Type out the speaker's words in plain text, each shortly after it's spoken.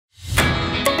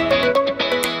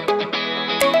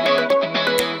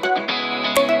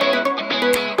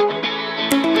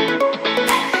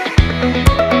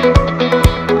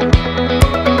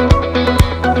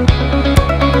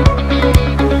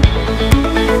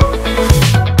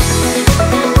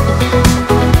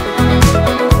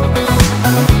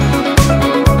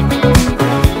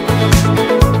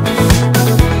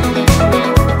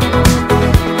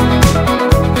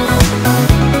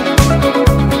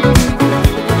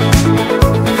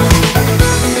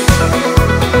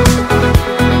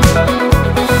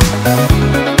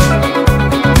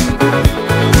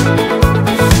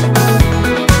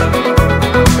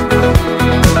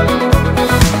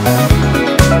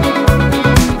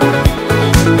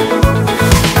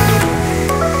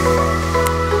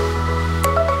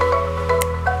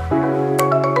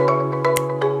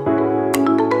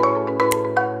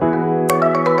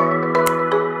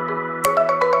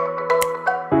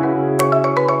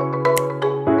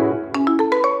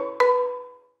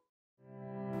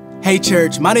Hey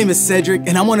church, my name is Cedric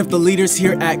and I'm one of the leaders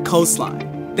here at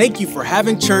Coastline. Thank you for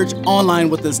having church online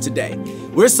with us today.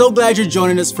 We're so glad you're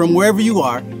joining us from wherever you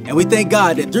are, and we thank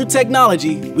God that through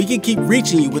technology, we can keep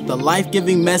reaching you with the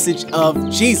life-giving message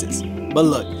of Jesus. But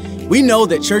look, we know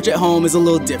that church at home is a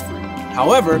little different.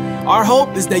 However, our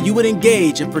hope is that you would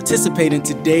engage and participate in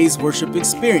today's worship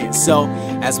experience. So,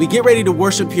 as we get ready to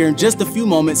worship here in just a few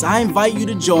moments, I invite you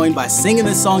to join by singing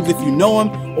the songs if you know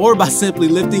them, or by simply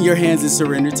lifting your hands in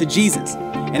surrender to Jesus.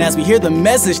 And as we hear the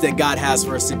message that God has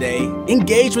for us today,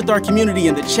 engage with our community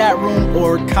in the chat room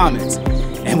or comments.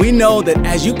 And we know that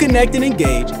as you connect and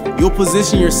engage, you'll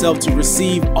position yourself to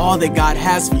receive all that God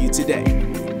has for you today.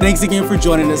 Thanks again for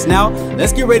joining us. Now,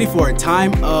 let's get ready for a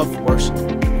time of worship.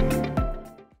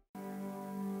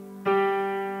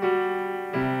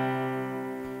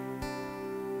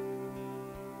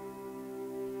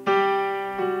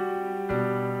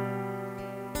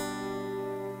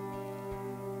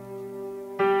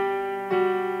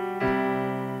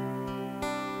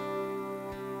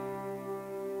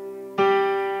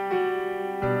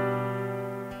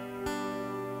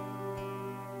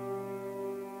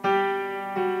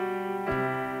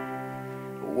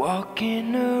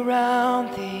 Walking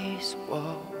around these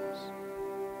walls,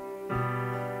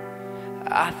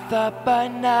 I thought by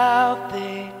now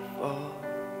they'd fall,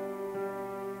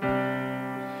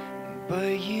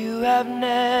 but you have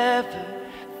never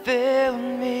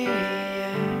failed me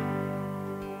yet.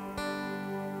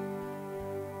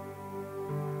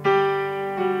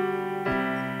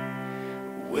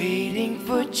 Waiting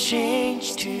for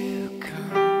change to come,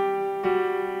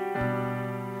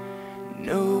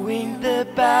 knowing the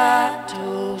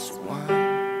battle's won,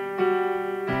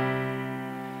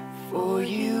 for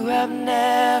you have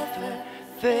never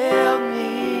failed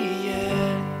me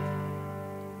yet.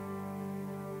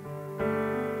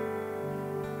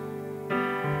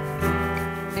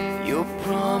 Your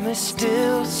promise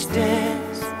still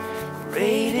stands,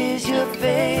 great is your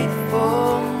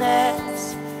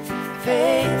faithfulness,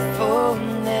 faithfulness.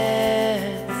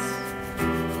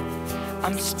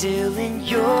 I'm still in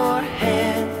your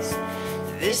hands,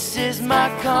 this is my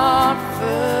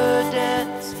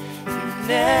confidence. You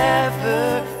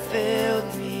never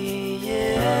failed me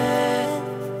yet.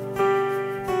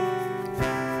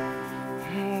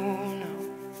 Oh no.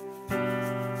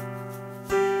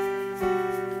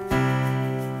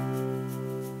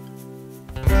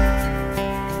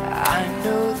 I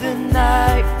know the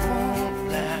night won't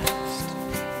last,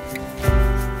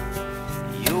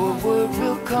 your word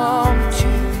will come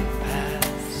to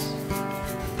pass.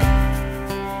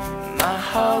 My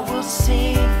heart will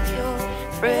sing your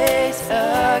praise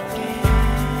again.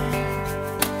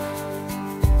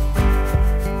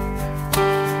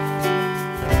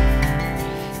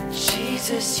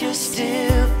 Jesus, you're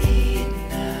still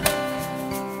enough.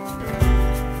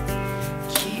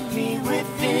 Keep me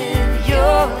within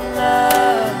your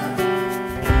love.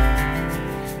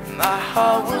 My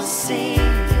heart will sing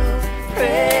your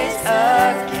praise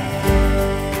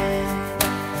again.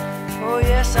 Oh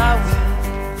yes, I will.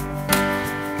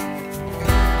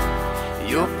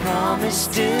 Your promise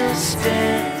still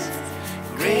stands,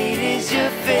 great is your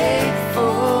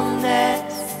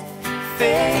faithfulness,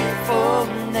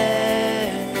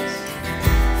 faithfulness.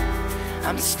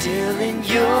 I'm still in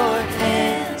your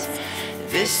hands,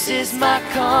 this is my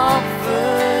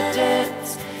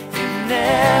confidence. You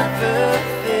never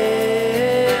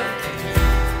fail.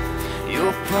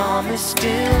 Your promise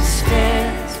still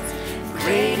stands,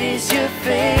 great is your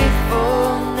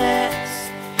faithfulness,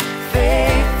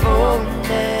 faithfulness.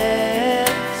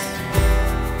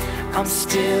 I'm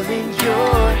still in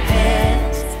your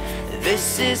hands,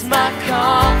 this is my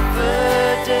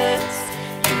confidence.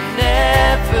 You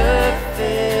never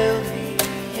fail me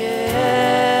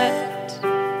yet.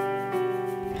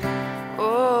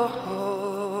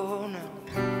 Oh no.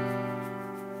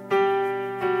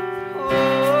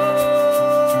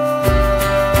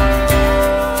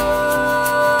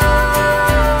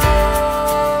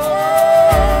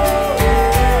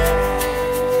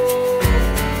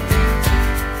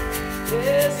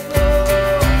 Yes,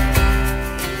 Lord.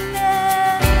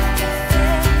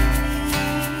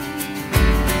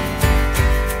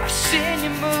 I've seen you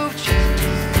move,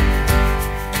 Jesus.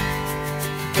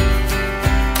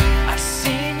 I've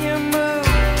seen you move.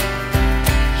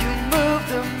 You move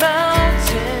the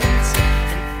mountains,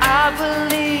 and I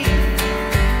believe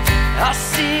I'll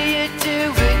see you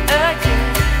do it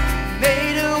again. You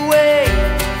made a way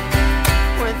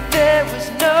when there was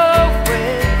no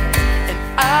way, and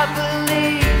I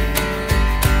believe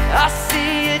I'll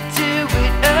see you do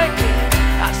it again.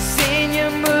 I've seen you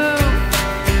move.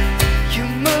 You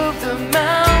move the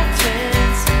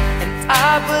mountains, and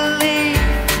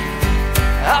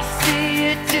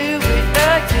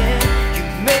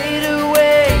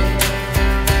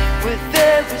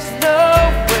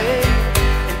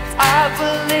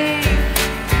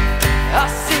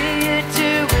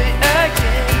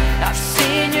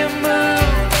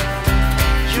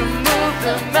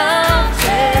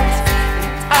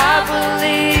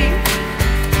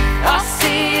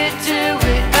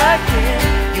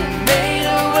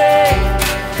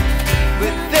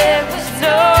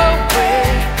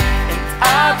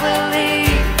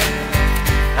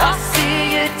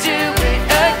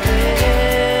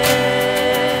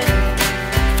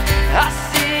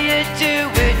do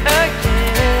it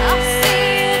again. I'll see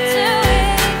you do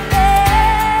it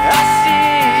again. I see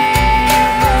you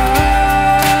move.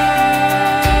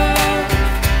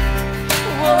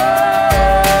 Whoa.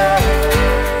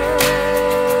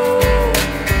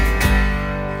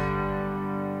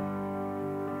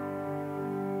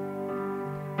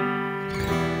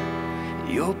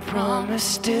 Your promise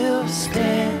still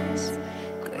stands.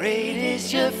 Great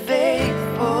is your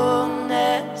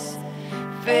faithfulness,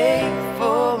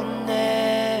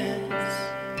 faithfulness.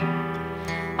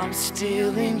 I'm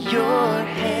still in your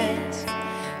hands.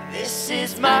 This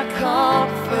is my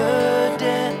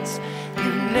confidence.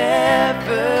 You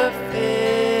never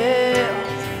fail.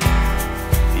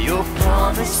 Your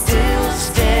promise still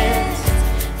stands.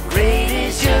 Great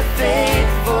is your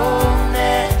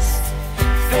faithfulness,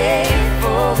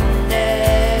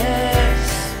 faithfulness.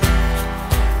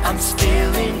 I'm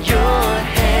still in your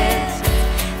hands.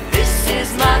 This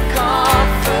is my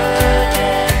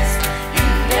confidence. You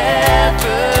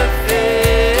never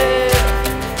fail.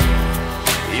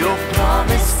 Your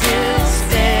promise still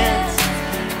stands.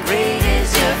 Great is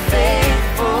your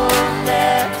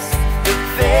faithfulness, your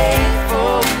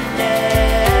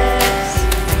faithfulness.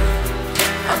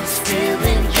 I'm still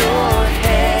in your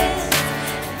hands.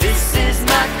 This is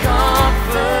my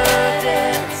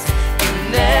confidence. You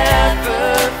never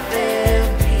fail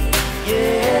me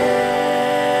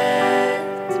yet.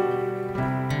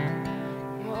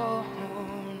 Oh,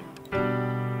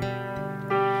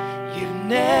 you've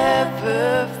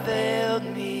never failed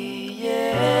me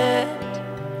yet,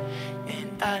 and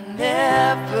I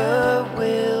never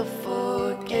will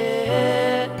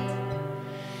forget.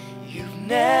 You've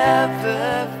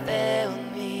never failed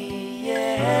me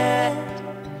yet,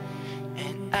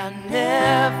 and I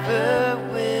never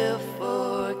will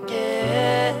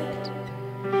forget.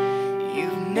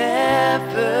 You've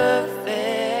never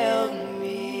failed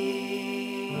me.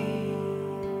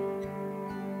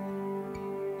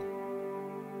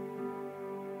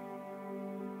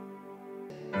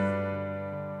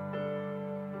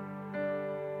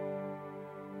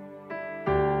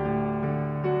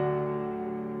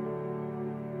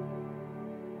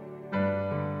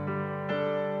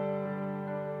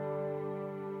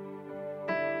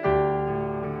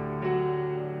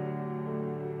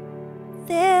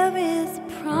 There is a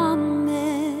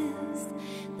promise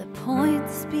that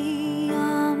points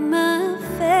beyond my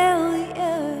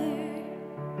failure.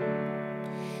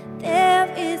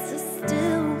 There is a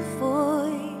still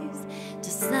voice to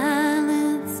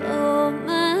silence all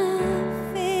my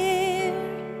fear.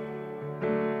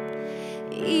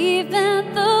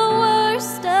 Even the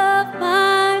worst of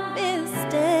my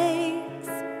mistakes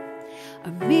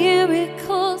are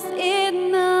miracles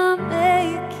in the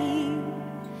making.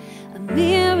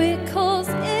 Miracles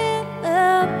in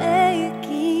the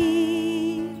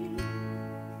making.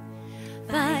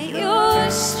 By your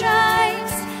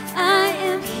stripes I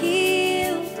am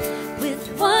healed. With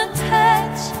one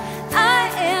touch I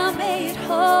am made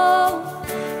whole.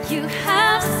 You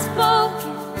have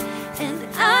spoken, and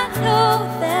I know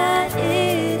that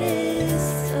it is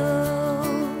so.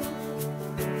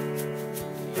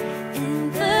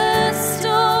 In the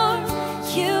storm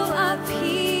you are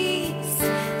peace,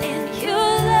 and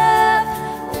your love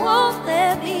won't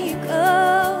let me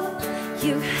go.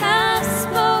 You have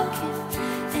spoken,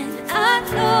 and I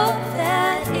know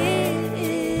that it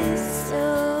is so.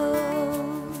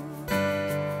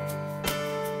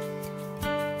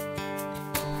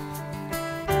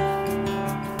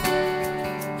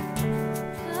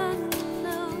 I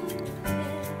know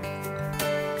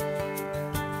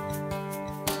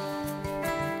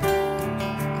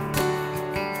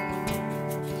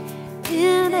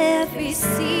in every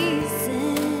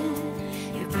season,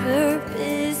 your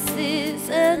purpose is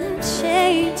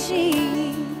unchanging.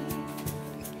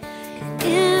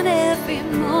 In every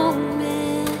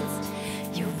moment,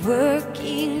 you're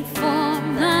working for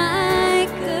my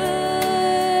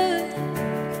good.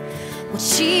 Well,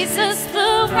 Jesus,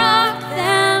 the rock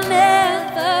that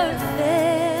never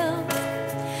fails,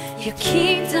 your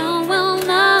kingdom will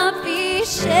not be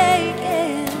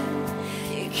shaken.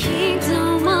 Your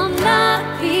kingdom will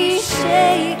not be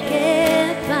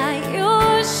shaken. By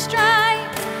your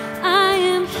stripes I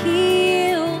am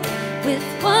healed. With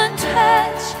one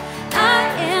touch I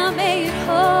am made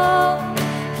whole.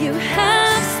 You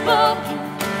have spoken,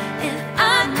 and I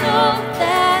know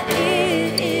that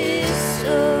it is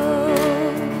so.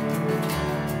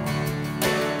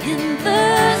 In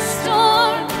the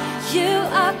storm you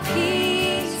are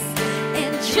peace,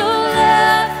 and your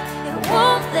love, it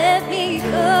won't let me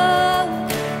go.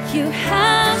 You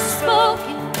have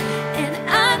spoken, and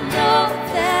I know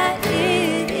that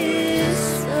it is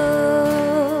so.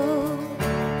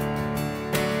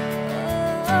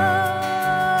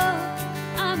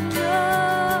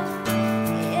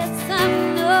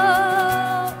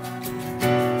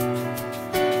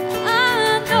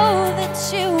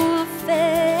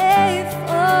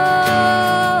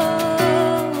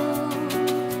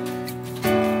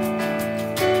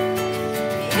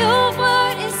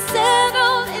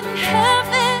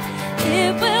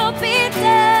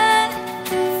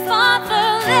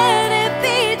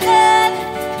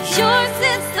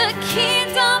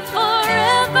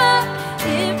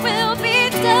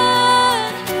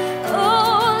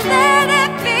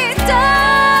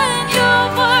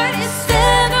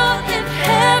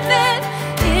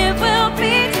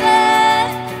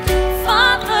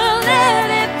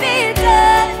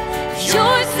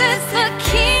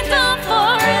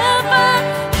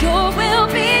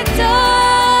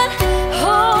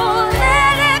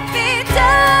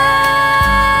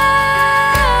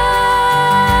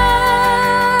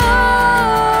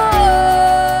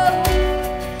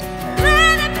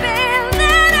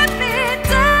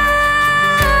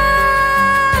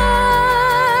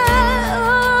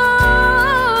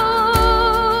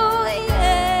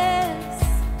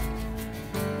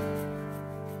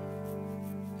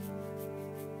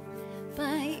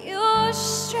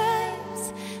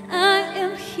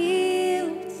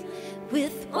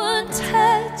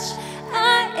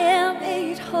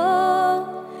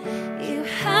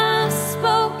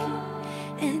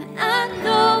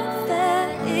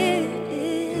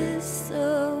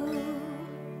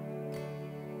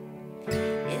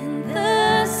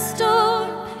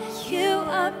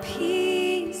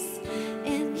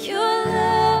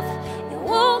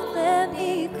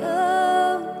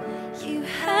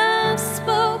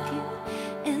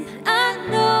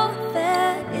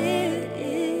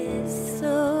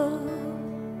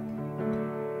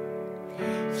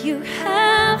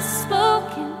 have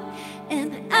spoken,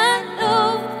 and I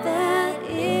know that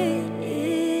it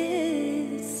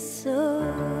is so.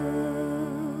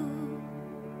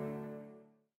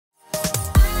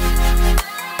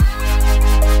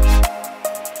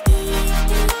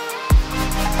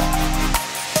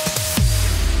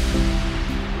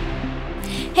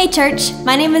 Hey church,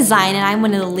 my name is Jayne and I'm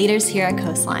one of the leaders here at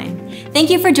Coastline. Thank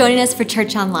you for joining us for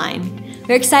Church Online.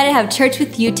 We're excited to have church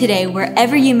with you today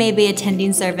wherever you may be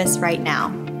attending service right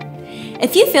now.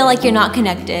 If you feel like you're not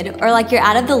connected or like you're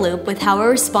out of the loop with how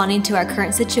we're responding to our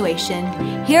current situation,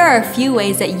 here are a few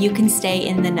ways that you can stay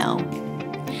in the know.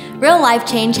 Real life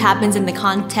change happens in the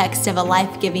context of a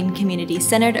life-giving community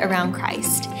centered around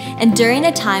Christ. And during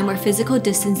a time where physical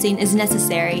distancing is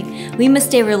necessary, we must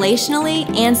stay relationally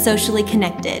and socially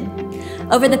connected.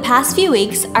 Over the past few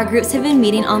weeks, our groups have been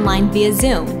meeting online via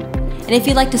Zoom. And if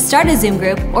you'd like to start a Zoom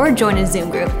group or join a Zoom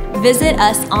group, visit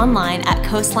us online at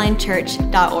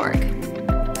coastlinechurch.org.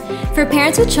 For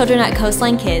parents with children at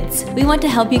Coastline Kids, we want to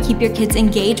help you keep your kids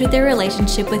engaged with their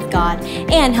relationship with God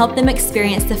and help them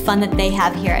experience the fun that they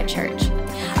have here at church.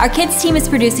 Our kids team is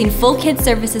producing full kids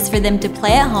services for them to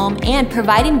play at home and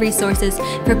providing resources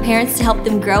for parents to help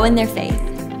them grow in their faith.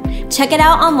 Check it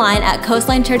out online at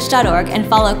coastlinechurch.org and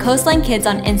follow Coastline Kids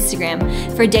on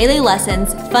Instagram for daily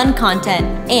lessons, fun content,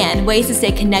 and ways to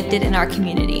stay connected in our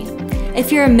community.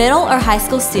 If you're a middle or high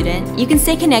school student, you can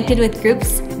stay connected with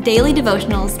groups, daily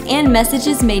devotionals, and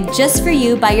messages made just for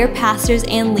you by your pastors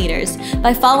and leaders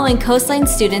by following Coastline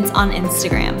students on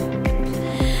Instagram.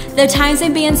 Though times may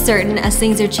be uncertain as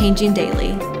things are changing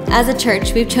daily, as a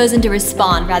church, we've chosen to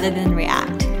respond rather than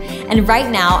react. And right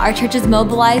now, our church is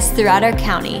mobilized throughout our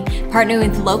county, partnering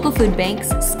with local food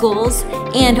banks, schools,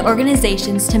 and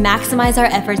organizations to maximize our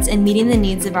efforts in meeting the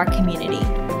needs of our community.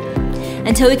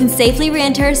 Until we can safely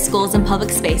re-enter our schools and public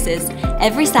spaces,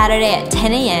 every Saturday at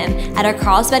 10 a.m. at our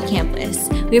Carlsbad campus,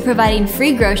 we are providing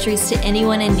free groceries to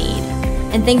anyone in need.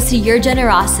 And thanks to your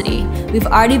generosity, we've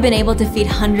already been able to feed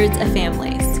hundreds of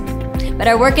families. But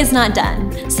our work is not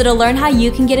done, so to learn how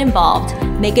you can get involved,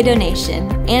 make a donation,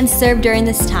 and serve during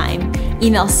this time,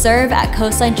 email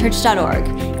serve@coastlinechurch.org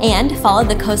and follow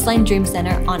the Coastline Dream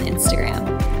Center on Instagram.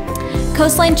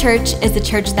 Coastline Church is a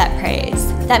church that prays.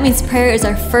 That means prayer is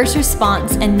our first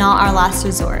response and not our last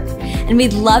resort. And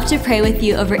we'd love to pray with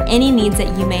you over any needs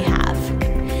that you may have.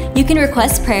 You can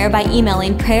request prayer by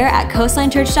emailing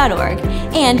prayer@coastlinechurch.org,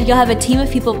 and you'll have a team of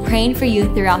people praying for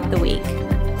you throughout the week.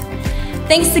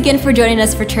 Thanks again for joining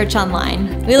us for Church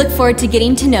Online. We look forward to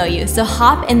getting to know you, so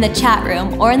hop in the chat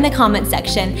room or in the comment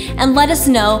section and let us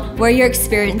know where you're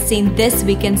experiencing this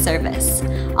weekend service.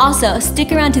 Also,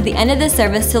 stick around to the end of the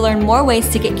service to learn more ways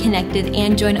to get connected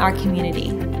and join our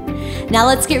community. Now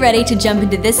let's get ready to jump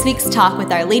into this week's talk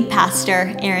with our lead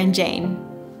pastor, Jayne.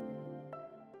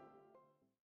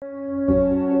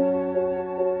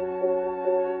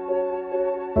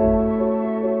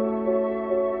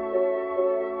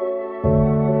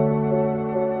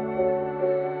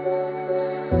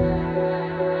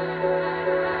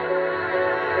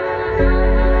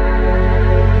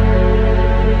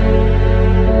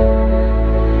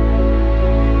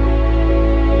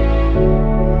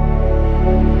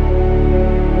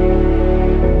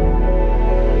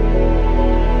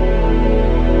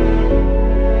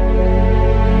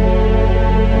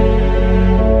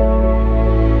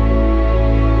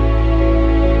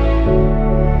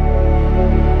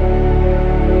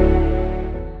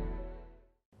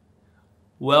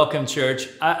 Welcome, church.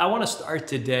 I want to start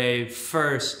today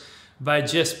first by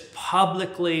just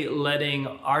publicly letting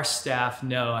our staff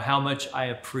know how much I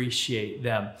appreciate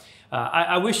them.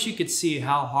 I wish you could see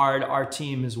how hard our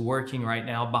team is working right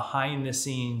now behind the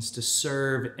scenes to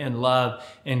serve and love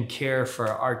and care for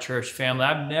our church family.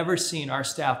 I've never seen our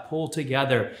staff pull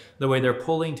together the way they're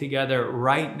pulling together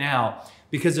right now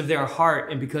because of their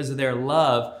heart and because of their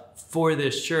love for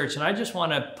this church. And I just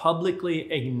want to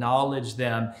publicly acknowledge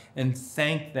them and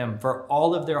thank them for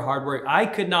all of their hard work. I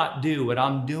could not do what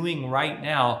I'm doing right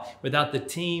now without the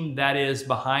team that is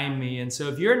behind me. And so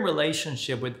if you're in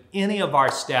relationship with any of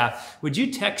our staff, would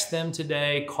you text them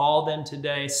today, call them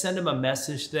today, send them a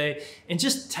message today, and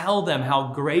just tell them how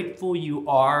grateful you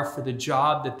are for the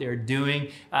job that they're doing.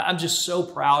 I'm just so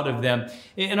proud of them.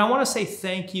 And I want to say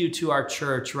thank you to our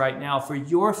church right now for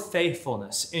your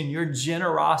faithfulness and your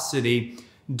generosity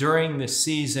during this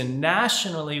season.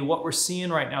 Nationally, what we're seeing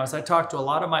right now, as I talk to a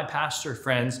lot of my pastor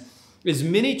friends, is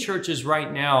many churches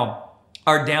right now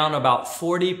are down about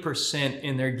 40%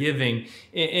 in their giving.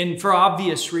 And for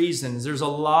obvious reasons, there's a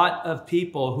lot of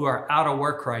people who are out of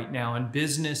work right now and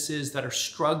businesses that are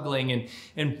struggling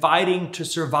and fighting to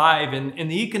survive. And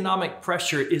the economic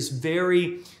pressure is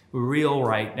very, real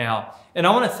right now. And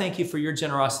I want to thank you for your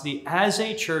generosity. As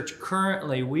a church,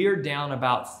 currently, we are down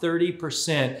about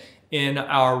 30% in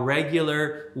our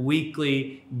regular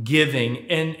weekly giving.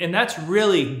 And that's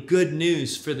really good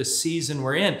news for the season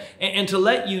we're in. And to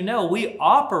let you know, we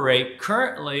operate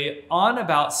currently on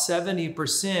about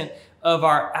 70% of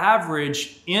our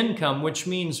average income, which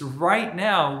means right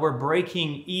now we're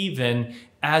breaking even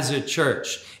as a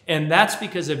church. And that's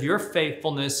because of your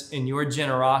faithfulness and your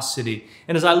generosity.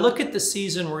 And as I look at the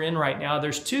season we're in right now,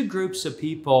 there's two groups of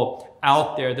people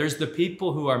out there. There's the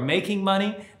people who are making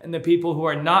money and the people who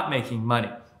are not making money.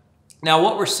 Now,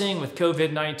 what we're seeing with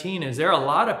COVID-19 is there are a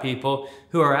lot of people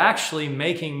who are actually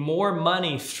making more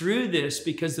money through this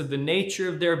because of the nature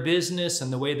of their business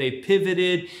and the way they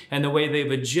pivoted and the way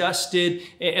they've adjusted,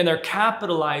 and they're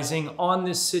capitalizing on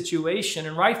this situation,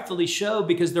 and rightfully so,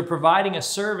 because they're providing a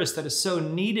service that is so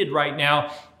needed right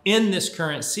now in this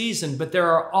current season. But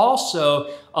there are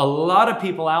also a lot of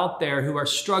people out there who are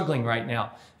struggling right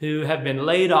now, who have been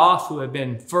laid off, who have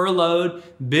been furloughed,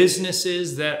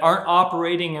 businesses that aren't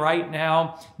operating right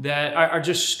now, that are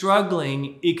just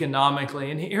struggling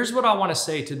economically. And here's what I want to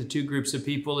say to the two groups of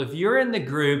people. If you're in the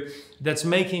group that's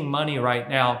making money right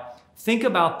now, think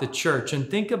about the church and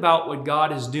think about what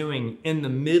God is doing in the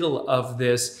middle of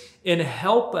this, and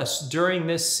help us during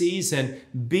this season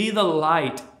be the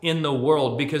light in the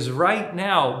world. Because right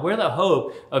now, we're the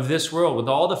hope of this world. With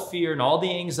all the fear and all the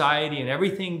anxiety and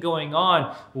everything going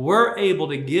on, we're able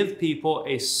to give people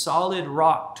a solid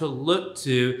rock to look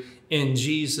to in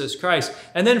Jesus Christ.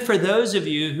 And then for those of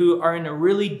you who are in a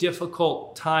really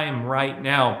difficult time right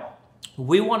now,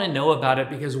 we want to know about it,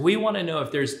 because we want to know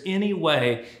if there's any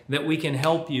way that we can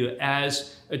help you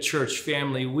as a church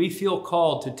family. We feel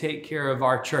called to take care of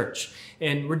our church.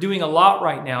 And we're doing a lot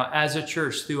right now as a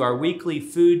church through our weekly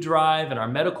food drive and our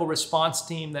medical response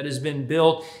team that has been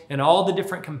built, and all the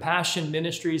different compassion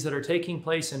ministries that are taking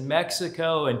place in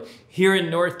Mexico and here in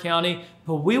North County.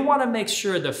 But we want to make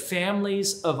sure the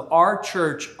families of our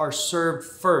church are served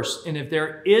first. And if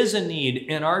there is a need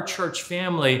in our church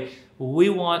family, we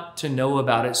want to know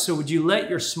about it. So would you let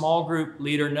your small group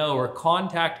leader know, or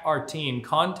contact our team,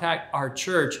 contact our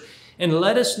church, and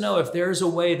let us know if there's a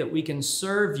way that we can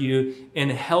serve you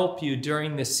and help you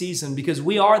during this season, because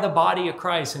we are the body of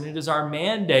Christ, and it is our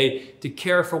mandate to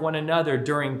care for one another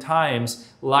during times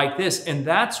like this. And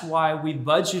that's why we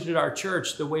budgeted our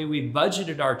church the way we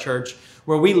budgeted our church,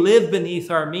 where we live beneath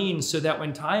our means, so that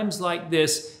when times like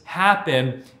this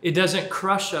happen, it doesn't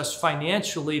crush us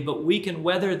financially, but we can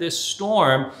weather this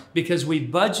storm because we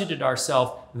budgeted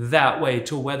ourselves that way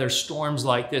to weather storms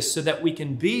like this, so that we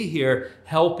can be here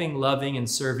helping, loving, and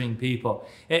serving people.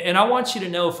 And I want you to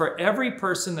know, for every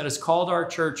person that has called our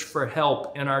church for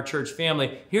help in our church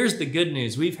family, here's the good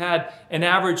news. We've had an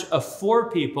average of 4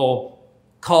 people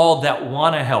called that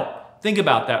want to help. Think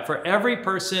about that. For every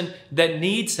person that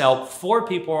needs help, 4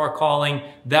 people are calling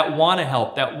that want to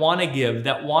help, that want to give,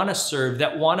 that want to serve,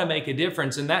 that want to make a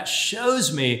difference. And that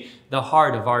shows me the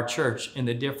heart of our church and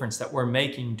the difference that we're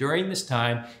making during this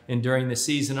time and during the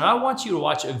season. And I want you to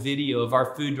watch a video of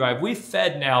our food drive. We've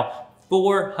fed now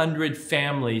 400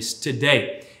 families to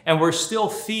date. And we're still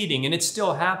feeding, and it's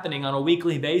still happening on a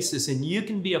weekly basis, and you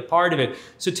can be a part of it.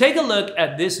 So take a look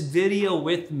at this video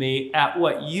with me at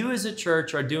what you as a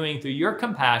church are doing through your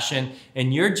compassion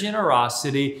and your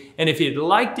generosity. And if you'd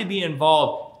like to be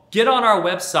involved, get on our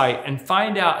website and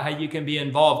find out how you can be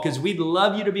involved, because we'd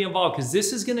love you to be involved, because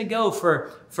this is going to go for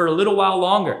a little while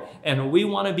longer. And we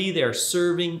want to be there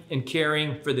serving and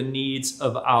caring for the needs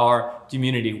of our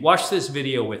community. Watch this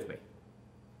video with me.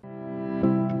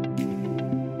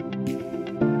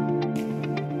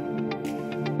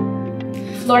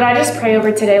 Lord, I just pray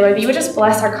over today, Lord, that you would just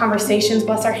bless our conversations,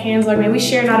 bless our hands, Lord. May we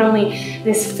share not only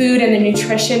this food and the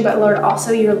nutrition, but Lord,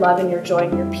 also your love and your joy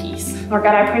and your peace. Lord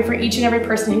God, I pray for each and every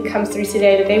person who comes through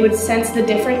today, that they would sense the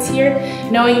difference here,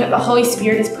 knowing that the Holy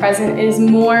Spirit is present. It is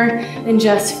more than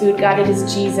just food, God. It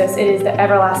is Jesus. It is the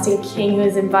everlasting King who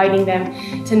is inviting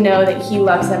them to know that he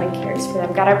loves them and cares for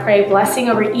them. God, I pray blessing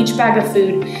over each bag of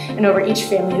food and over each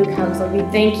family who comes. Lord, we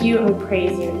thank you and we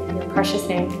praise you. In your precious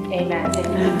name, amen.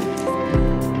 Amen.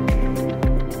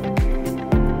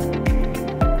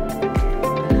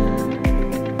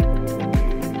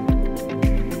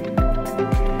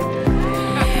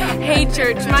 Hey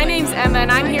church, my name's Emma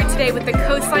and I'm here today with the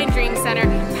Coastline Dream Center,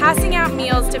 passing out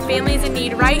meals to families in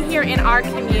need right here in our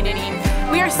community.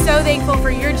 We are so thankful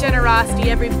for your generosity,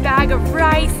 every bag of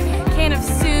rice, can of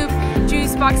soup,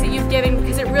 juice box that you've given,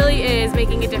 because it really is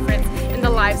making a difference in the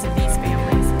lives of these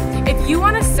families. If you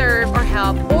want to serve or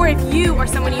help, or if you or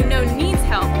someone you know needs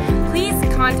help, please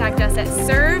contact us at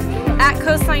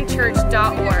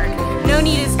serve@coastlinechurch.org. No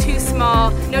need is too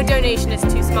small, no donation is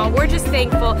too small. We're just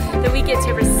thankful that we get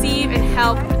to receive and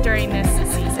help during this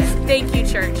season. Thank you,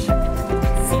 church.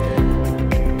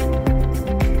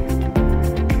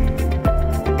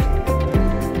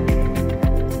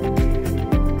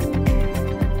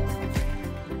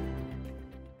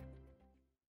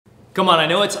 Come on, I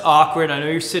know it's awkward. I know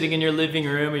you're sitting in your living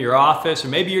room or your office, or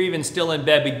maybe you're even still in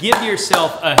bed, but give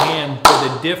yourself a hand for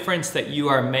the difference that you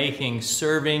are making,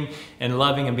 serving and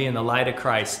loving and being the light of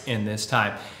Christ in this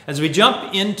time. As we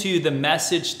jump into the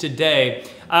message today,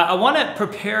 I want to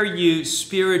prepare you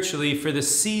spiritually for the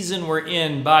season we're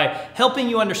in by helping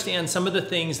you understand some of the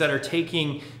things that are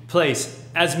taking place.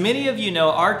 As many of you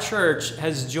know, our church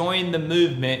has joined the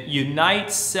movement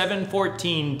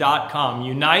Unite714.com.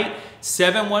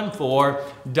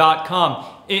 Unite714.com.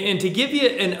 And to give you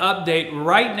an update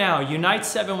right now, Unite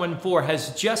 714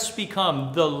 has just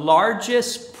become the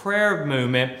largest prayer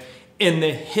movement in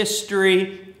the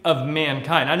history of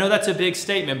mankind. I know that's a big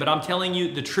statement, but I'm telling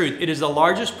you the truth. It is the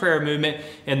largest prayer movement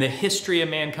in the history of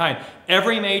mankind.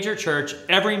 Every major church,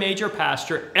 every major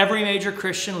pastor, every major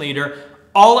Christian leader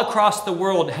all across the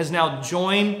world has now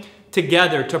joined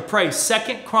together to pray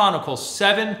 2 Chronicles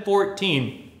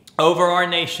 7:14 over our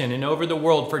nation and over the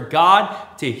world for God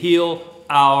to heal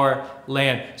our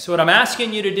land. So what I'm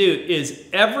asking you to do is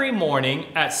every morning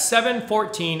at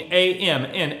 7:14 a.m.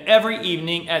 and every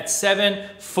evening at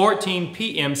 7:14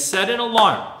 p.m. set an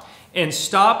alarm and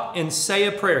stop and say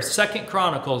a prayer. 2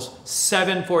 Chronicles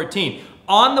 7:14.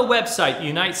 On the website,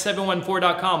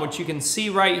 unite714.com, which you can see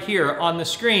right here on the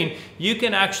screen, you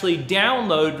can actually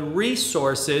download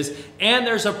resources, and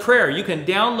there's a prayer. You can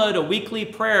download a weekly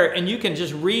prayer, and you can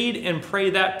just read and pray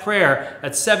that prayer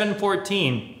at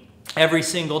 7:14 every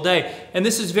single day. And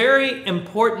this is very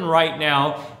important right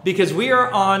now because we are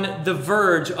on the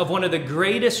verge of one of the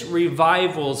greatest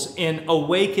revivals in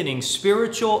awakening,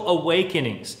 spiritual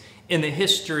awakenings in the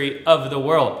history of the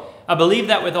world. I believe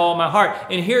that with all my heart.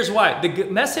 And here's why. The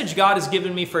message God has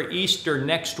given me for Easter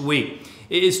next week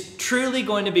is truly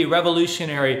going to be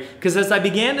revolutionary, because as I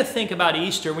began to think about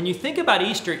Easter, when you think about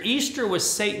Easter, Easter was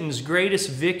Satan's greatest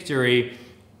victory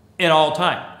in all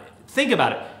time. Think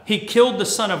about it. He killed the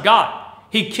Son of God.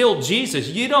 He killed Jesus.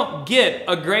 You don't get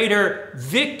a greater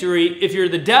victory if you're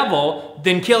the devil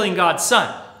than killing God's Son.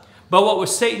 But what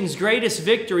was Satan's greatest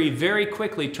victory very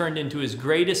quickly turned into his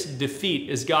greatest defeat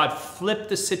as God flipped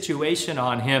the situation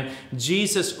on him.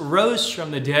 Jesus rose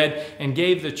from the dead and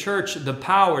gave the church the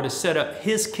power to set up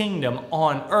his kingdom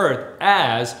on earth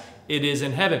as it is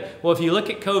in heaven. Well, if you look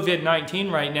at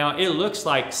COVID-19 right now, it looks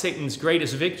like Satan's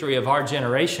greatest victory of our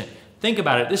generation. Think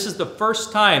about it. This is the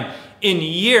first time in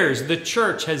years the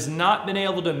church has not been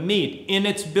able to meet in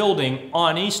its building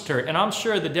on Easter. And I'm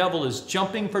sure the devil is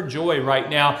jumping for joy right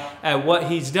now at what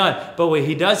he's done. But what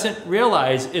he doesn't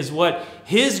realize is what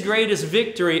his greatest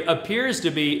victory appears to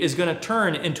be is going to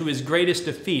turn into his greatest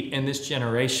defeat in this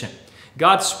generation.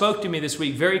 God spoke to me this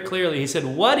week very clearly. He said,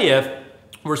 what if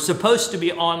we're supposed to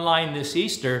be online this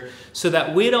Easter so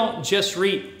that we don't just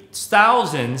reach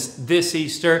thousands this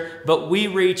Easter, but we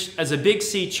reach, as a Big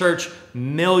C church,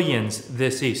 millions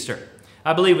this Easter.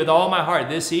 I believe with all my heart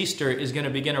this Easter is going to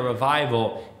begin a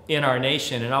revival in our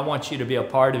nation, and I want you to be a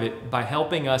part of it by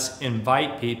helping us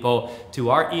invite people to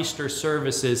our Easter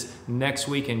services next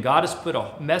week. And God has put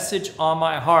a message on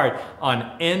my heart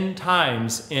on end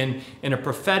times in a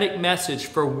prophetic message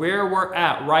for where we're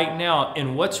at right now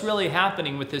and what's really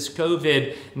happening with this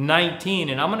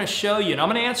COVID-19. And I'm going to show you, and I'm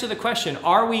going to answer the question,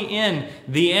 are we in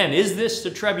the end? Is this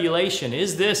the tribulation?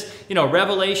 Is this,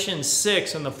 Revelation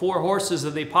 6 and the 4 horses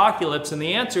of the apocalypse? And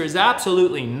the answer is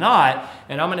absolutely not.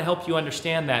 And I'm going to help you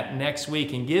understand that next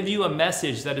week and give you a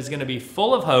message that is going to be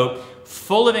full of hope,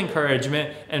 full of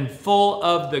encouragement, and full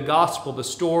of the gospel, the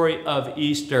story of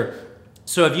Easter.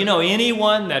 So if you know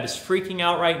anyone that is freaking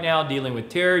out right now, dealing with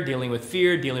terror, dealing with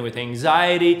fear, dealing with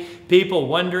anxiety, people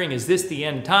wondering, is this the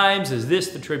end times? Is this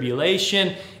the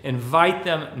tribulation? Invite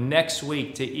them next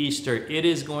week to Easter. It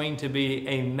is going to be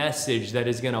a message that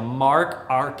is going to mark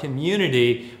our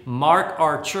community, mark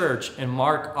our church, and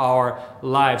mark our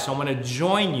lives. So I'm going to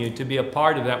join you to be a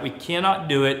part of that. We cannot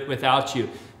do it without you.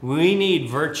 We need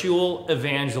virtual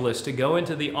evangelists to go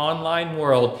into the online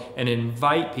world and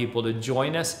invite people to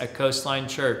join us at Coastline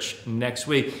Church next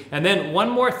week. And then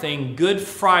one more thing, Good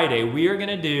Friday. We are going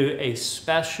to do a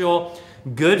special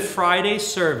Good Friday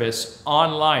service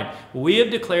online. We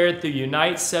have declared through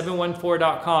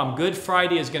Unite714.com, Good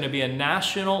Friday is going to be a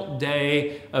national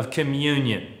day of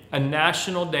communion. a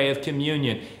national day of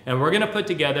communion. And we're going to put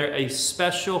together a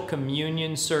special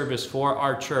communion service for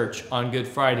our church on Good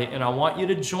Friday. And I want you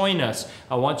to join us.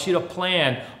 I want you to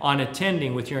plan on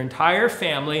attending with your entire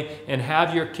family and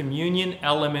have your communion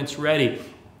elements ready.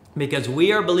 Because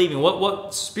we are believing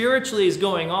what spiritually is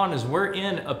going on is we're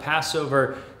in a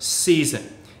Passover season.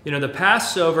 You know, the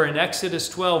Passover in Exodus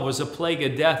 12 was a plague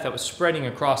of death that was spreading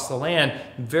across the land,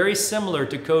 very similar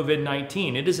to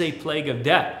COVID-19. It is a plague of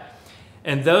death.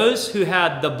 And those who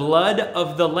had the blood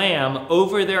of the Lamb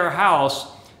over their house,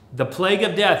 the plague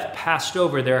of death passed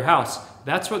over their house.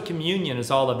 That's what communion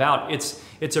is all about.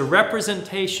 It's a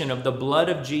representation of the blood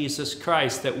of Jesus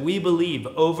Christ that we believe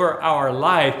over our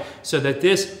life so that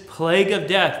this plague of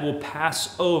death will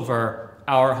pass over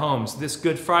our homes. This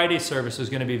Good Friday service is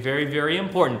going to be very, very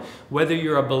important. Whether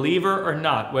you're a believer or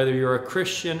not, whether you're a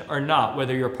Christian or not,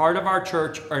 whether you're part of our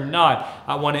church or not,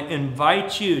 I want to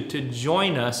invite you to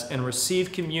join us and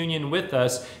receive communion with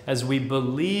us as we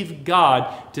believe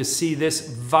God to see this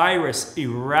virus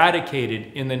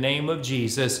eradicated in the name of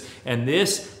Jesus and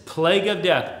this plague of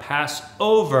death pass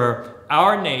over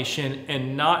our nation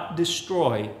and not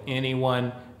destroy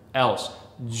anyone else.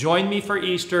 Join me for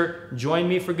Easter, join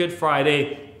me for Good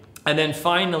Friday, and then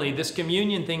finally, this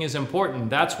communion thing is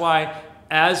important. That's why,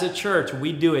 as a church,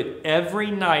 we do it every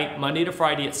night, Monday to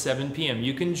Friday at 7 p.m.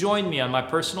 You can join me on my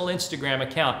personal Instagram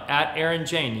account,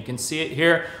 @Jayne. You can see it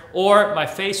here, or my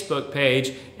Facebook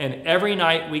page, and every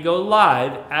night we go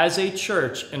live as a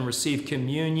church and receive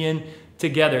communion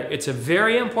together. It's a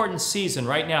very important season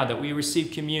right now that we receive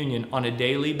communion on a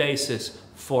daily basis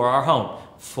for our home,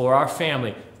 for our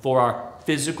family, for our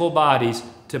physical bodies,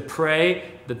 to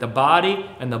pray that the body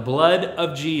and the blood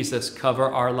of Jesus cover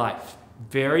our life.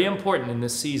 Very important in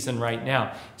this season right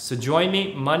now. So join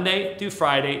me Monday through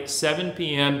Friday, 7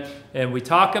 p.m., and we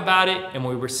talk about it and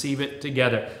we receive it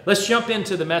together. Let's jump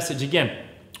into the message again.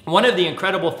 One of the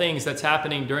incredible things that's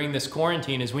happening during this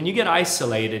quarantine is when you get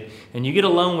isolated and you get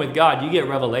alone with God, you get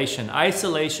revelation.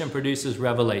 Isolation produces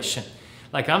revelation.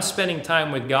 Like, I'm spending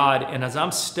time with God, and as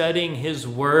I'm studying His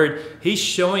Word, He's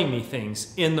showing me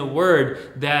things in the Word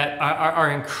that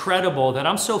are incredible, that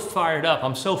I'm so fired up.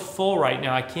 I'm so full right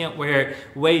now. I can't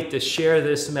wait to share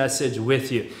this message with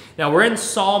you. Now, we're in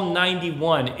Psalm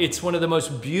 91. It's one of the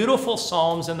most beautiful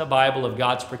psalms in the Bible of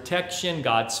God's protection,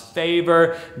 God's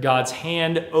favor, God's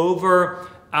hand over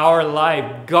our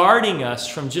life, guarding us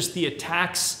from just the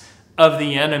attacks of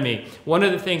the enemy. One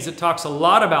of the things it talks a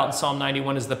lot about in Psalm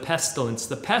 91 is the pestilence.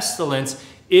 The pestilence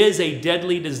is a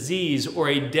deadly disease or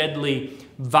a deadly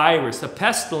virus. The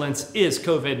pestilence is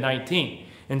COVID-19.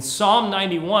 And Psalm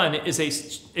 91 is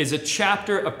a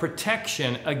chapter of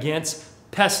protection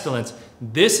against pestilence.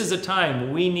 This is a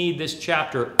time we need this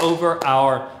chapter over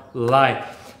our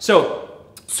life. So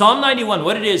Psalm 91,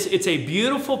 what it is, it's a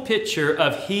beautiful picture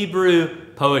of Hebrew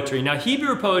poetry. Now,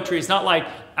 Hebrew poetry is not like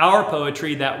our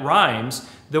poetry that rhymes.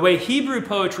 The way Hebrew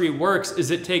poetry works is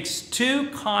it takes two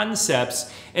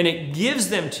concepts and it gives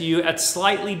them to you at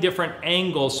slightly different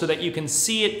angles so that you can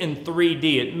see it in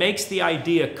 3D. It makes the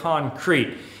idea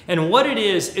concrete. And what it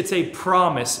is, it's a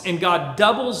promise. And God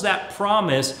doubles that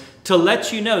promise to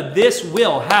let you know this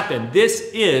will happen. This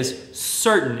is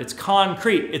certain. It's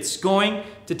concrete. It's going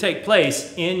to take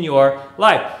place in your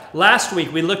life. Last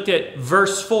week, we looked at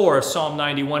verse 4 of Psalm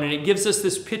 91, and it gives us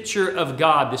this picture of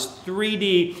God, this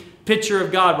 3D picture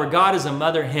of God, where God is a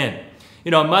mother hen.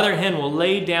 You know, a mother hen will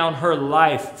lay down her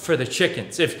life for the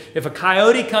chickens. If a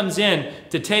coyote comes in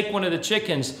to take one of the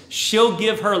chickens, she'll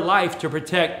give her life to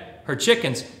protect her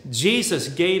chickens. Jesus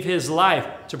gave His life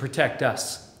to protect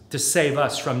us, to save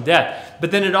us from death.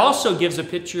 But then it also gives a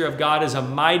picture of God as a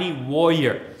mighty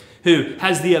warrior who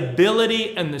has the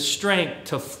ability and the strength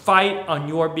to fight on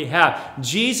your behalf.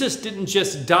 Jesus didn't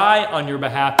just die on your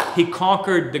behalf. He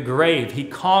conquered the grave. He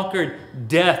conquered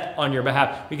death on your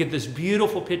behalf. We get this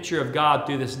beautiful picture of God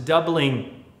through this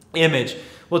doubling image.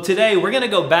 Well, today we're going to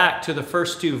go back to the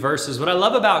first two verses. What I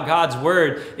love about God's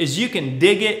Word is you can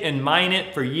dig it and mine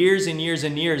it for years and years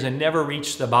and years and never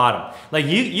reach the bottom. Like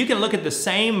you can look at the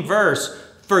same verse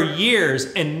for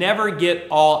years and never get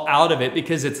all out of it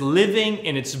because it's living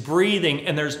and it's breathing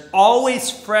and there's always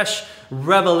fresh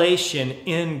revelation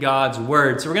in God's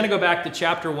Word. So we're going to go back to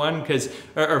chapter 1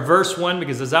 or verse 1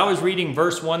 because as I was reading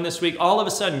verse 1 this week, all of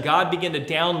a sudden God began to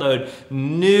download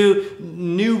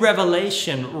new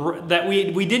revelation that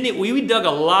we dug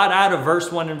a lot out of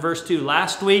verse 1 and verse 2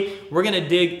 last week. We're going to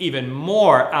dig even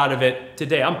more out of it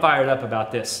today. I'm fired up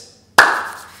about this.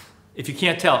 If you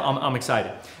can't tell, I'm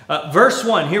excited. Verse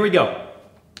 1, here we go.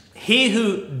 He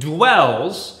who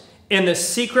dwells in the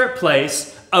secret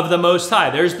place of the Most High.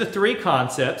 There's the three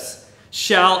concepts.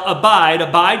 shall abide.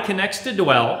 Abide connects to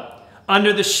dwell.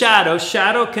 Under the shadow,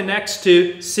 shadow connects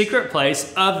to secret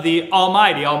place of the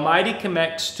Almighty. Almighty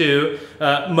connects to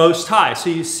Most High. So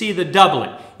you see the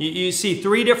doubling. You see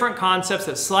three different concepts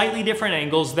at slightly different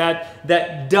angles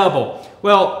that double.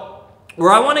 Well,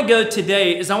 where I want to go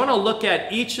today is I want to look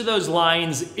at each of those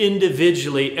lines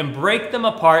individually and break them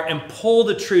apart and pull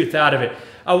the truth out of it.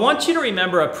 I want you to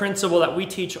remember a principle that we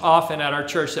teach often at our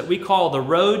church that we call the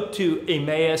road to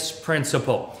Emmaus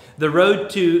principle. The road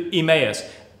to Emmaus.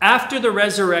 After the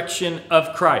resurrection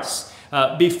of Christ,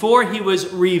 before he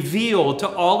was revealed to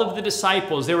all of the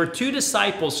disciples, there were two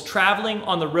disciples traveling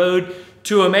on the road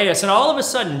to Emmaus. And all of a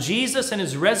sudden, Jesus and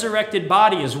his resurrected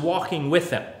body is walking with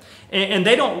them. And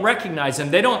they don't recognize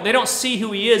him. They don't see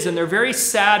who he is. And they're very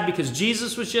sad because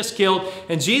Jesus was just killed.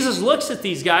 And Jesus looks at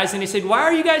these guys and he said, "Why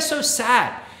are you guys so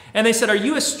sad?" And they said, "Are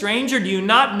you a stranger? Do you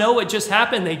not know what just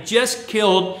happened? They just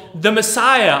killed the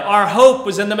Messiah. Our hope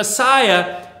was in the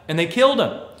Messiah, and they killed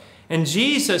him." And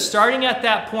Jesus, starting at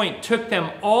that point, took them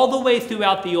all the way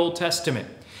throughout the Old Testament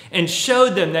and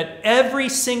showed them that every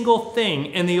single thing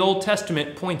in the Old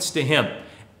Testament points to him.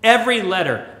 Every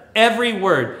letter, every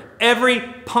word, every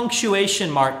punctuation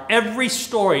mark, every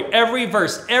story, every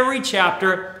verse, every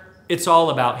chapter, it's all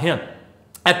about him.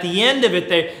 At the end of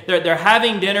it, they're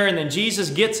having dinner, and then Jesus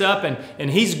gets up and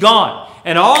he's gone.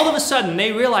 And all of a sudden,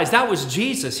 they realize that was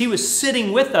Jesus. He was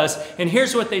sitting with us. And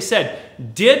here's what they said: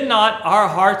 "Did not our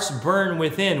hearts burn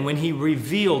within when he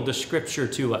revealed the scripture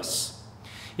to us?"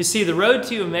 You see, the road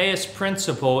to Emmaus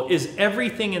principle is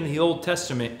everything in the Old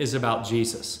Testament is about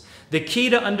Jesus. The key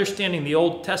to understanding the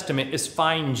Old Testament is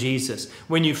find Jesus.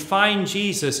 When you find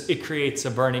Jesus, it creates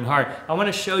a burning heart. I want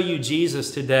to show you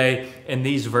Jesus today in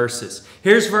these verses.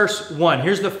 Here's verse 1.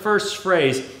 Here's the first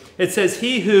phrase. It says,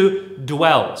 "He who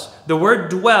dwells." The word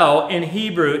dwell in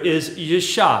Hebrew is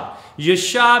yeshab.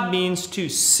 Yeshab means to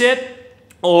sit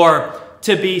or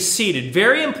to be seated.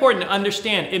 Very important to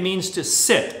understand. It means to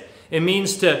sit. It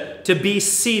means to be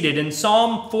seated. In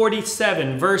Psalm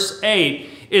 47, verse 8,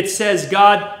 it says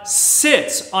God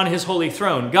sits on his holy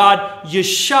throne. God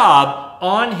yeshab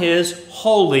on his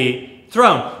holy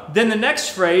throne. Then the next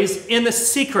phrase, in the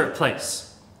secret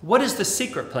place. What is the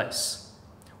secret place?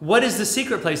 What is the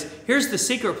secret place? Here's the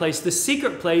secret place. The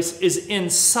secret place is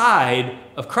inside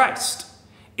of Christ.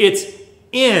 It's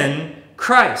in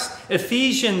Christ.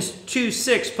 Ephesians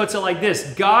 2:6 puts it like this: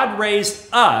 God raised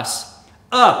us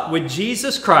up with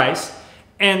Jesus Christ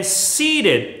and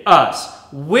seated us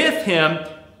with him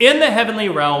in the heavenly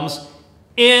realms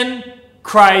in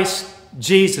Christ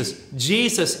Jesus.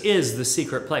 Jesus is the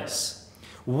secret place.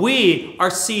 We are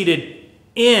seated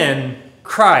in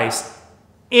Christ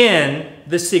in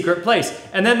the secret place.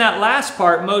 And then that last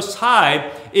part, Most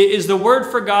High, is the word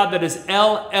for God that is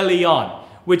El Elyon,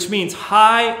 which means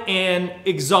high and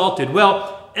exalted.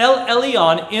 Well, El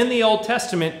Elyon in the Old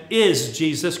Testament is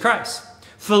Jesus Christ.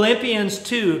 Philippians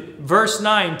 2 verse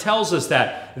 9 tells us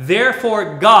that.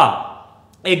 Therefore God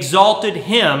exalted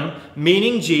him,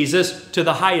 meaning Jesus, to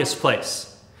the highest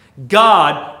place.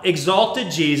 God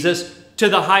exalted Jesus to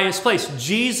the highest place.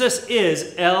 Jesus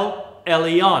is El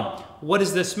Elyon. What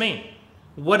does this mean?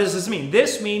 What does this mean?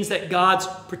 This means that God's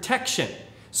protection.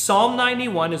 Psalm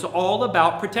 91 is all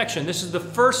about protection. This is the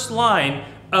first line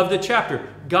of the chapter.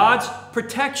 God's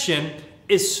protection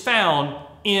is found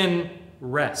in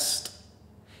rest.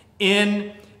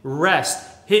 In rest.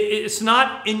 It's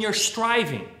not in your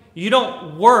striving. You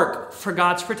don't work for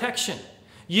God's protection.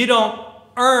 You don't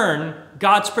earn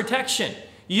God's protection.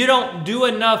 You don't do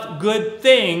enough good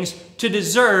things to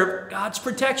deserve God's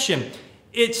protection.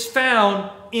 It's found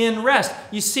in rest.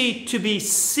 You see, to be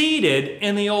seated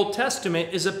in the Old Testament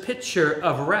is a picture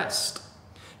of rest.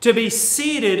 To be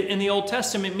seated in the Old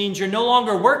Testament means you're no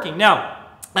longer working. Now,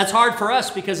 that's hard for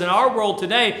us because in our world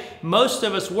today, most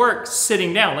of us work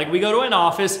sitting down. Like we go to an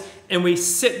office and we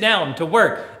sit down to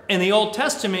work. In the Old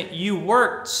Testament, you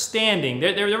worked standing.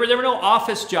 There were no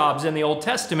office jobs in the Old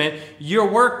Testament. Your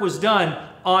work was done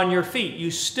on your feet.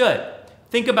 You stood.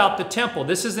 Think about the temple.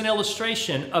 This is an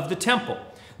illustration of the temple.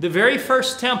 The very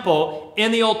first temple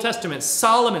in the Old Testament,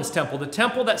 Solomon's temple, the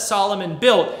temple that Solomon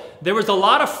built, there was a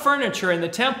lot of furniture in the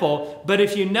temple, but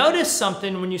if you notice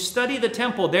something, when you study the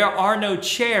temple, there are no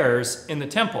chairs in the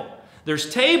temple.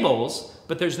 There's tables,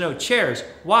 but there's no chairs.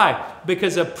 Why?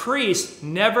 Because a priest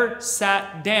never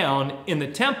sat down in the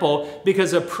temple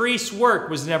because a priest's work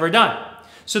was never done.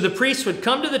 So the priest would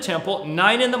come to the temple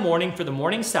 9 in the morning for the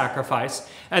morning sacrifice,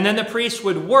 and then the priest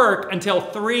would work until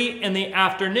 3 in the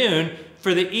afternoon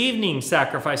for the evening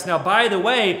sacrifice. Now, by the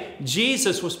way,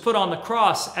 Jesus was put on the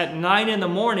cross at 9 in the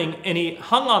morning, and he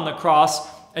hung on the cross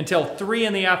until 3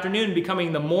 in the afternoon,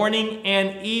 becoming the morning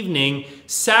and evening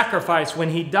sacrifice when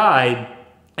he died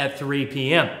at 3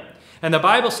 p.m. And the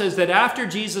Bible says that after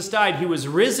Jesus died, he was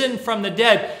risen from the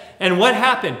dead. And what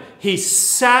happened? He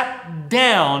sat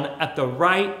down at the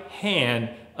right hand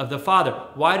of the Father.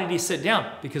 Why did he sit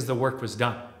down? Because the work was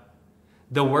done.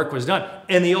 The work was done.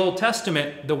 In the Old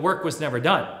Testament, the work was never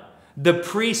done. The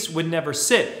priest would never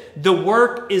sit. The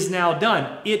work is now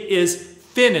done. It is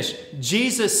finished.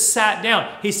 Jesus sat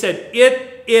down. He said,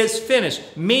 it is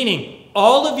finished, meaning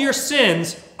all of your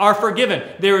sins are forgiven.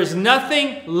 There is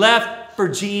nothing left for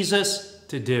Jesus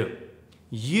to do.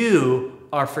 You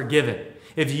are forgiven.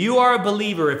 If you are a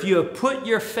believer, if you have put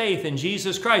your faith in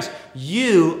Jesus Christ,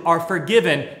 you are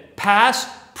forgiven, past,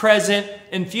 present,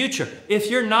 and future. If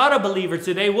you're not a believer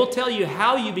today, we'll tell you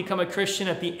how you become a Christian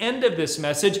at the end of this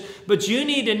message, but you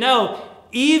need to know,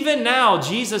 even now,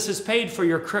 Jesus has paid for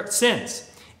your sins.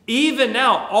 Even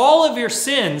now, all of your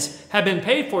sins have been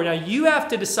paid for. Now, you have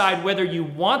to decide whether you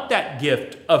want that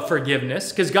gift of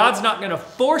forgiveness, because God's not going to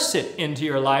force it into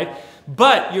your life,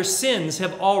 but your sins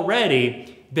have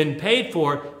already been paid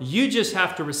for. You just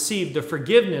have to receive the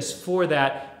forgiveness for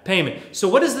that payment. So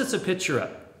what is this a picture of?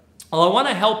 Well, I want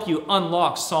to help you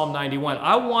unlock Psalm 91.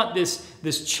 I want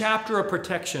this chapter of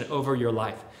protection over your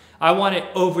life. I want it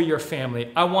over your family.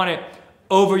 I want it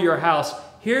over your house.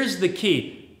 Here's the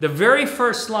key. The very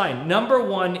first line, number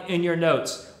 1 in your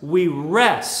notes, we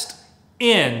rest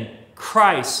in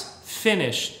Christ's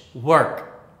finished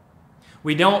work.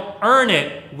 We don't earn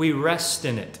it, we rest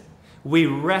in it. We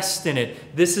rest in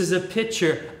it. This is a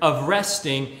picture of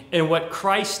resting in what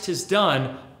Christ has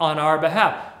done on our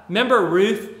behalf. Remember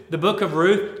Ruth, the book of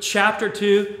Ruth, chapter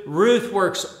 2. Ruth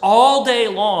works all day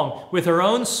long with her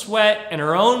own sweat and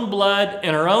her own blood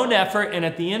and her own effort. And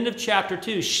at the end of chapter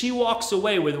 2, she walks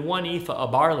away with 1 ephah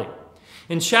of barley.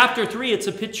 In chapter 3, it's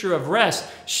a picture of rest.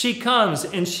 She comes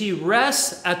and she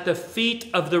rests at the feet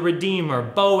of the Redeemer,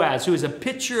 Boaz, who is a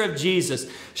picture of Jesus.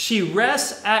 She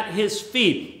rests at his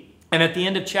feet. And at the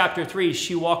end of chapter 3,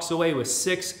 she walks away with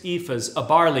 6 ephahs of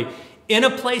barley. In a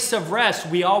place of rest,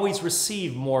 we always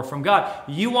receive more from God.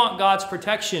 You want God's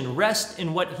protection. Rest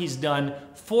in what he's done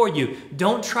for you.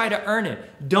 Don't try to earn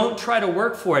it. Don't try to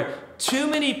work for it. Too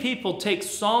many people take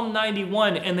Psalm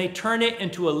 91 and they turn it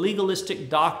into a legalistic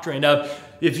doctrine of,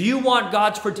 if you want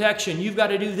God's protection, you've got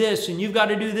to do this and you've got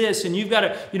to do this and you've got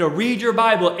to, read your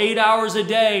Bible 8 hours a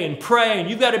day and pray, and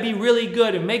you've got to be really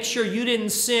good and make sure you didn't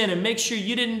sin and make sure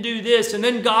you didn't do this, and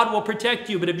then God will protect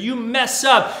you. But if you mess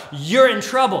up, you're in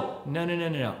trouble.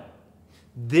 No.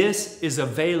 This is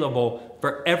available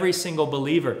for every single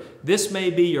believer. This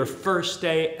may be your first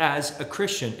day as a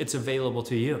Christian. It's available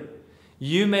to you.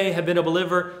 You may have been a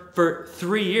believer for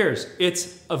 3 years.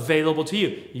 It's available to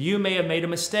you. You may have made a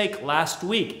mistake last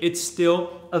week. It's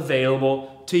still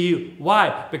available to you.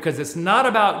 Why? Because it's not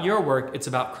about your work. It's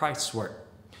about Christ's work.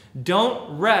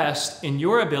 Don't rest in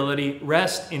your ability.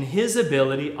 Rest in his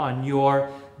ability on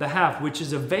your behalf, which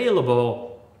is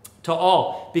available to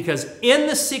all. Because in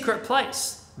the secret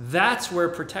place, that's where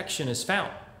protection is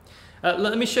found.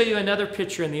 Let me show you another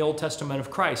picture in the Old Testament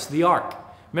of Christ, the ark.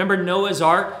 Remember Noah's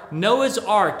ark? Noah's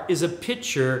ark is a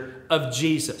picture of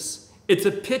Jesus. It's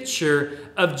a picture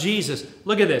of Jesus.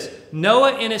 Look at this.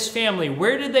 Noah and his family,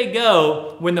 where did they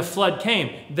go when the flood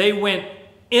came? They went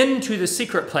into the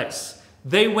secret place.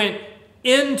 They went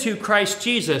into Christ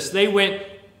Jesus. They went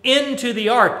into the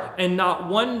ark, and not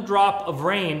one drop of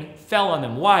rain fell on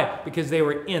them. Why? Because they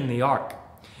were in the ark.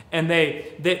 And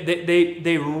they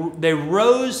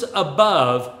rose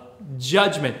above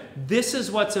judgment. This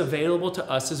is what's available to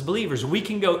us as believers. We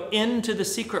can go into the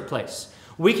secret place.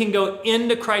 We can go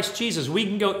into Christ Jesus. We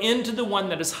can go into the one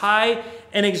that is high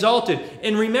and exalted.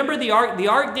 And remember the ark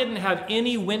didn't have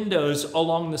any windows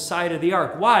along the side of the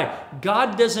ark. Why?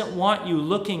 God doesn't want you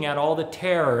looking at all the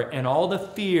terror and all the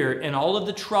fear and all of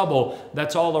the trouble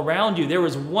that's all around you. There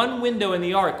was one window in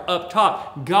the ark up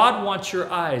top. God wants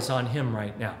your eyes on him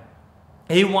right now.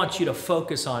 He wants you to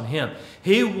focus on him.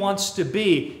 He wants to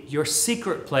be your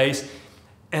secret place.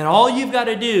 And all you've got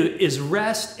to do is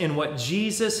rest in what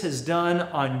Jesus has done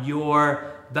on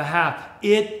your behalf.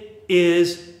 It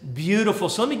is beautiful.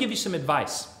 So let me give you some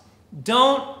advice.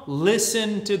 Don't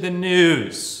listen to the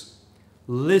news.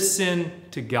 Listen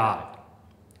to God.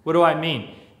 What do I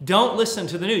mean? Don't listen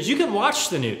to the news. You can watch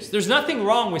the news. There's nothing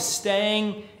wrong with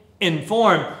staying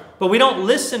informed, but we don't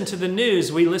listen to the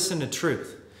news. We listen to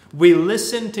truth. We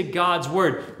listen to God's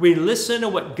word. We listen to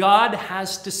what God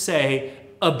has to say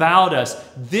about us.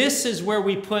 This is where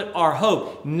we put our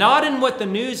hope, not in what the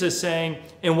news is saying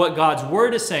and what God's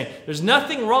word is saying. There's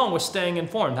nothing wrong with staying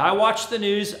informed. I watch the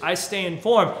news, I stay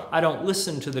informed. I don't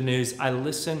listen to the news, I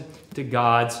listen to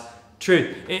God's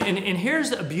truth. And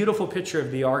here's a beautiful picture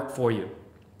of the ark for you.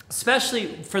 Especially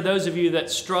for those of you that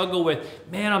struggle with,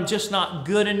 man, I'm just not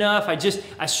good enough.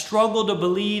 I struggle to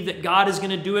believe that God is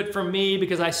going to do it for me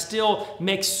because I still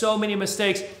make so many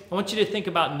mistakes. I want you to think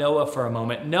about Noah for a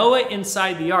moment. Noah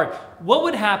inside the ark. What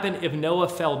would happen if Noah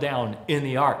fell down in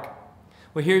the ark?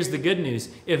 Well, here's the good news.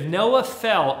 If Noah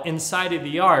fell inside of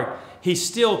the ark, he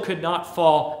still could not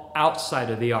fall outside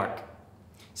of the ark.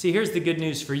 See, here's the good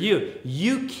news for you.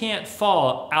 You can't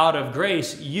fall out of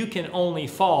grace. You can only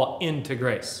fall into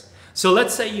grace. So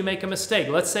let's say you make a mistake.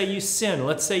 Let's say you sin.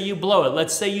 Let's say you blow it.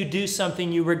 Let's say you do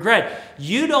something you regret.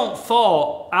 You don't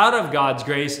fall out of God's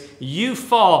grace. You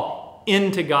fall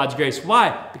into God's grace.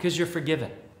 Why? Because you're forgiven.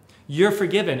 You're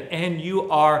forgiven and you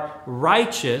are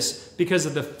righteous because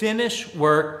of the finished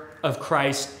work of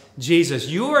Christ Jesus.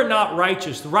 You are not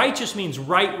righteous. Righteous means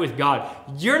right with God.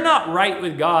 You're not right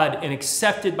with God and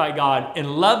accepted by God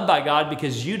and loved by God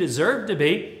because you deserve to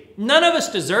be. None of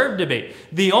us deserve to be.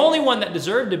 The only one that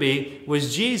deserved to be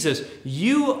was Jesus.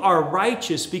 You are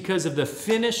righteous because of the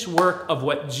finished work of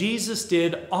what Jesus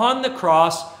did on the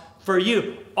cross for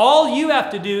you. All you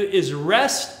have to do is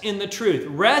rest in the truth.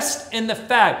 Rest in the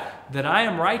fact that I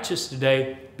am righteous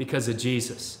today because of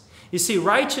Jesus. You see,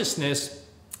 righteousness,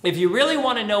 if you really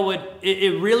want to know what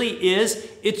it really is,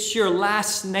 it's your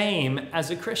last name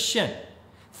as a Christian.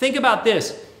 Think about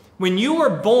this. When you were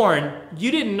born,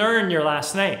 you didn't earn your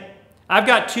last name. I've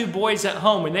got two boys at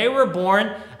home. When they were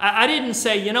born, I didn't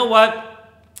say, you know what?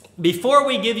 Before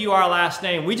we give you our last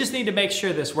name, we just need to make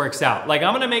sure this works out. Like,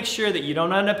 I'm going to make sure that you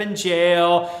don't end up in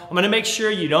jail. I'm going to make sure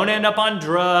you don't end up on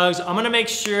drugs. I'm going to make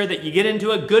sure that you get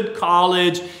into a good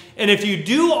college. And if you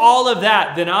do all of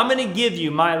that, then I'm going to give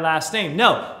you my last name.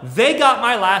 No, they got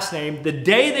my last name the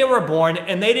day they were born,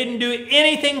 and they didn't do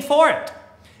anything for it.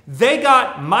 They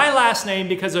got my last name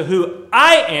because of who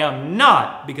I am,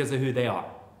 not because of who they are.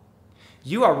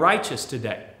 You are righteous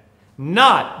today.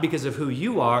 Not because of who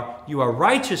you are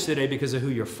righteous today because of who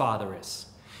your Father is.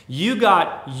 You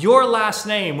got your last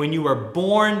name when you were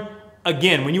born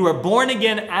again. When you were born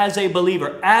again as a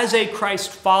believer, as a Christ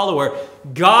follower,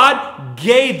 God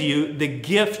gave you the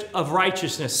gift of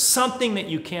righteousness, something that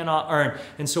you cannot earn.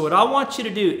 And so what I want you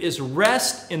to do is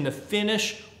rest in the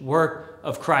finished work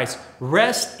of Christ.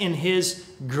 Rest in His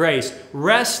grace.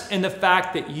 Rest in the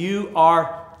fact that you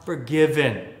are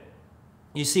forgiven.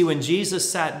 You see, when Jesus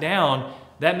sat down,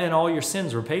 that meant all your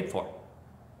sins were paid for.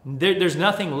 There's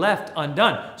nothing left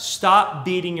undone. Stop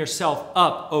beating yourself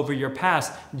up over your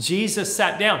past. Jesus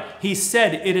sat down. He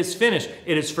said, it is finished.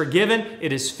 It is forgiven.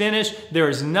 It is finished. There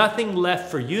is nothing left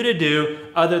for you to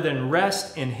do other than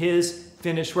rest in His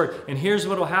finished work. And here's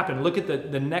what will happen. Look at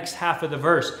the next half of the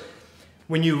verse.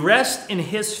 When you rest in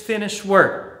His finished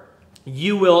work,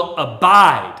 you will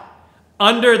abide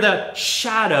under the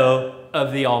shadow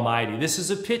of the Almighty. This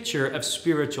is a picture of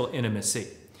spiritual intimacy.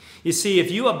 You see, if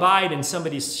you abide in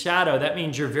somebody's shadow, that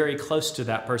means you're very close to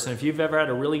that person. If you've ever had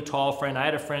a really tall friend, I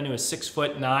had a friend who was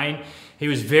 6'9". He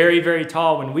was very, very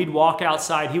tall. When we'd walk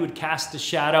outside, he would cast a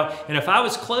shadow. And if I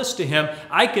was close to him,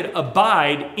 I could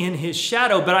abide in his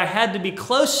shadow, but I had to be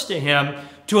close to him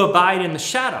to abide in the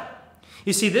shadow.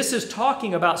 You see, this is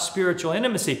talking about spiritual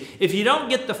intimacy. If you don't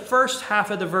get the first half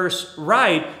of the verse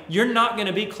right, you're not going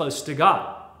to be close to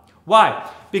God. Why?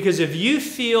 Because if you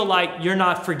feel like you're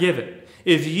not forgiven,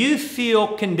 if you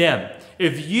feel condemned,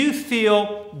 if you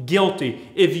feel guilty,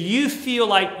 if you feel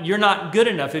like you're not good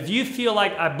enough, if you feel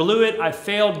like I blew it, I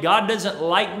failed, God doesn't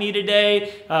like me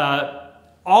today,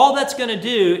 all that's going to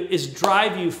do is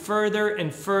drive you further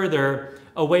and further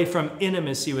away from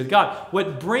intimacy with God.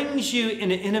 What brings you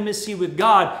into intimacy with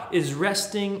God is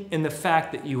resting in the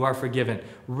fact that you are forgiven,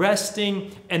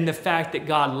 resting in the fact that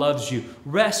God loves you,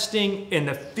 resting in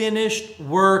the finished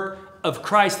work of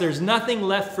Christ. There's nothing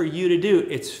left for you to do.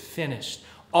 It's finished.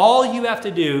 All you have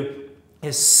to do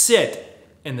is sit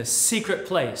in the secret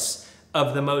place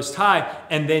of the Most High,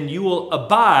 and then you will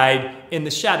abide in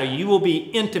the shadow. You will be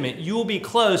intimate. You will be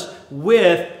close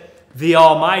with the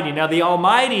Almighty. Now, the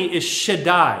Almighty is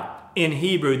Shaddai in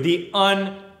Hebrew, the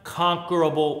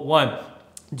unconquerable one.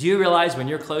 Do you realize when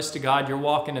you're close to God, you're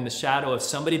walking in the shadow of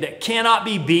somebody that cannot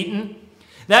be beaten?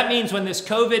 That means when this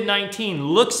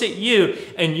COVID-19 looks at you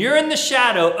and you're in the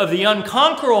shadow of the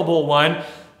unconquerable one,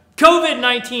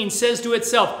 COVID-19 says to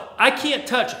itself, I can't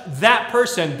touch that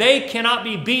person. They cannot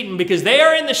be beaten because they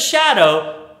are in the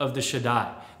shadow of the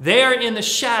Shaddai. They are in the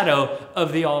shadow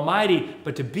of the Almighty.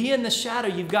 But to be in the shadow,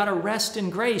 you've got to rest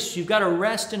in grace. You've got to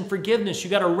rest in forgiveness.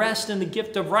 You've got to rest in the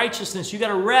gift of righteousness. You've got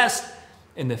to rest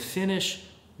in the finished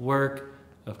work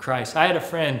of Christ. I had a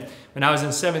friend when I was in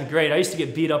 7th grade. I used to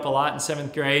get beat up a lot in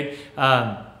 7th grade.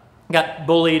 Got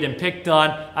bullied and picked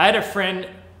on. I had a friend,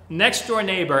 next door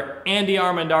neighbor, Andy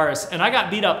Armandaris, and I got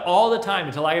beat up all the time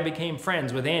until I became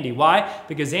friends with Andy. Why?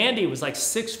 Because Andy was like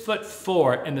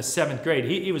 6'4" in the 7th grade.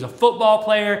 He was a football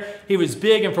player. He was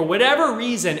big, and for whatever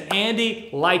reason, Andy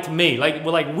liked me.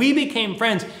 Like we became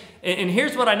friends. And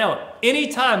here's what I know.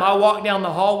 Anytime I walked down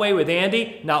the hallway with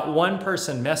Andy, not one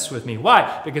person messed with me.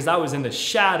 Why? Because I was in the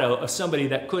shadow of somebody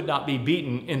that could not be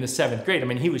beaten in the 7th grade. I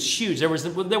mean, he was huge. There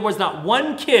was not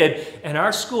one kid in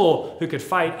our school who could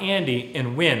fight Andy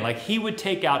and win. Like, he would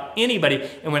take out anybody.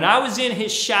 And when I was in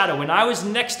his shadow, when I was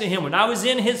next to him, when I was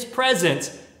in his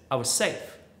presence, I was safe.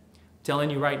 I'm telling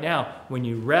you right now, when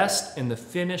you rest in the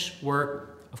finished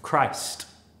work of Christ,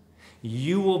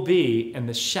 you will be in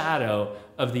the shadow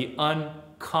of the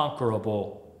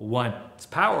unconquerable one. It's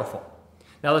powerful.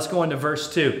 Now let's go into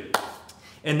verse 2.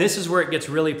 And this is where it gets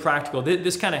really practical.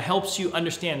 This kind of helps you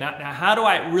understand. Now, how do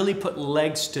I really put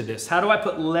legs to this? How do I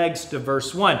put legs to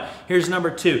verse 1? Here's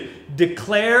number 2.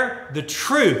 Declare the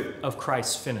truth of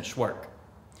Christ's finished work.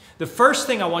 The first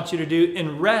thing I want you to do is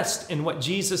rest in what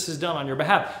Jesus has done on your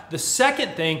behalf. The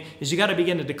second thing is you got to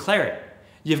begin to declare it.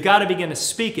 You've got to begin to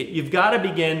speak it. You've got to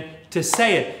begin to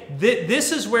say it.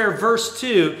 This is where verse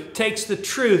 2 takes the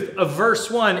truth of verse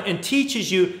 1 and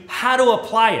teaches you how to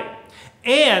apply it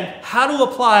and how to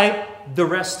apply the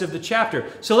rest of the chapter.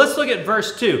 So let's look at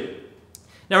verse 2.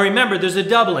 Now remember, there's a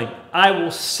doubling. I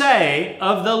will say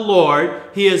of the Lord,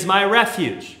 He is my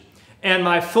refuge and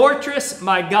my fortress,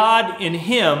 my God, in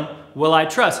Him will I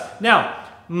trust. Now,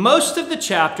 most of the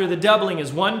chapter, the doubling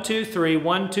is 1, 2, 3,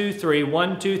 1, 2, 3,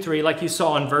 1, 2, 3, like you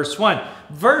saw in verse 1.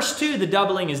 Verse 2, the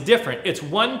doubling is different. It's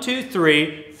 1, 2,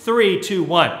 3, 3, 2,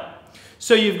 1.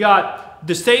 So you've got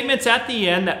the statements at the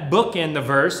end that bookend the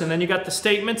verse, and then you've got the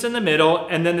statements in the middle,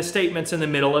 and then the statements in the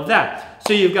middle of that.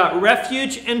 So you've got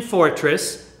refuge and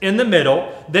fortress in the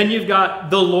middle, then you've got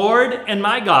the Lord and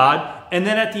my God, and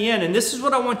then at the end, and this is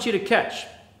what I want you to catch.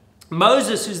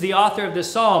 Moses, who's the author of this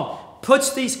psalm,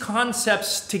 puts these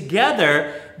concepts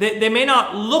together. They may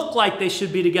not look like they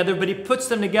should be together, but he puts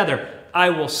them together.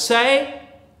 I will say,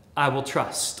 I will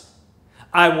trust.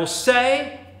 I will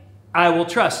say, I will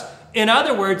trust. In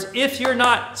other words, if you're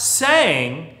not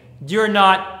saying, you're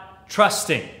not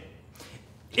trusting.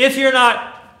 If you're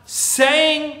not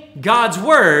saying God's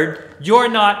word, you're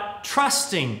not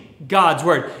trusting God's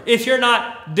word. If you're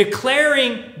not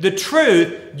declaring the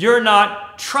truth, you're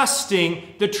not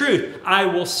trusting the truth. I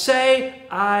will say,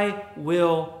 I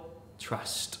will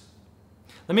trust.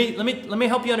 Let me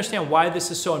help you understand why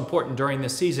this is so important during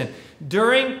this season.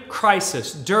 During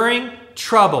crisis, during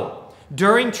trouble,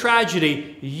 during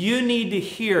tragedy, you need to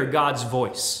hear God's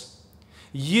voice.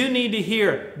 You need to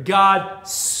hear God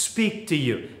speak to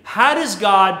you. How does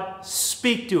God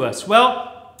speak to us?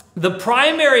 Well, the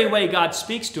primary way God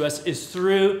speaks to us is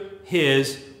through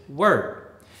His Word.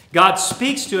 God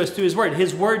speaks to us through His Word.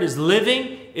 His Word is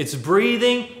living, it's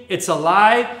breathing, it's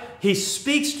alive. He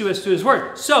speaks to us through His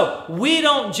Word. So we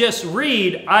don't just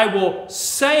read, I will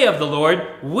say of the Lord.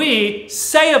 We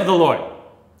say of the Lord.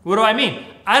 What do I mean?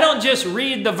 I don't just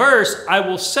read the verse, I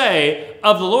will say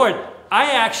of the Lord.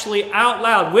 I actually out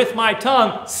loud with my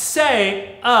tongue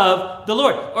say of the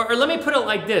Lord. Or let me put it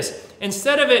like this.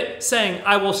 Instead of it saying,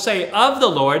 I will say of the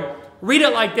Lord, read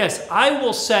it like this. I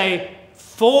will say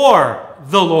for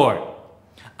the Lord.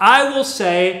 I will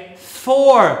say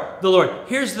for the Lord.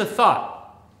 Here's the thought.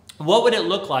 What would it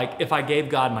look like if I gave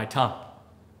God my tongue?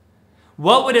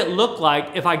 What would it look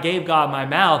like if I gave God my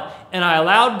mouth and I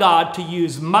allowed God to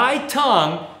use my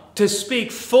tongue to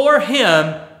speak for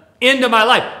Him into my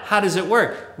life? How does it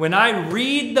work? When I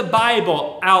read the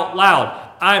Bible out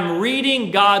loud, I'm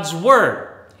reading God's Word.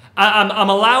 I'm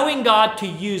allowing God to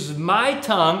use my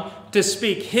tongue to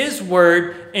speak His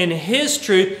word and His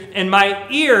truth, and my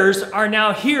ears are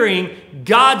now hearing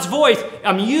God's voice.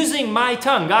 I'm using my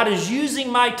tongue. God is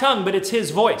using my tongue, but it's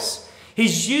His voice.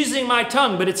 He's using my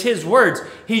tongue, but it's His words.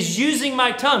 He's using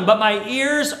my tongue, but my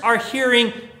ears are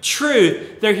hearing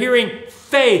truth. They're hearing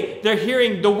faith. They're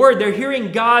hearing the word. They're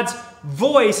hearing God's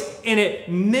voice, and it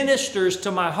ministers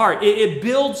to my heart. It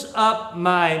builds up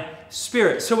my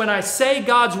spirit. So when I say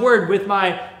God's word with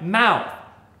my mouth,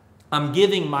 I'm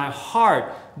giving my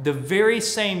heart the very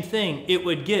same thing it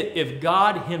would get if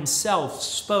God Himself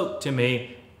spoke to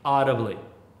me audibly.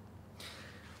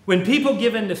 When people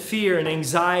give in to fear and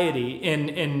anxiety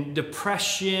and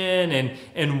depression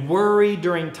and worry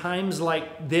during times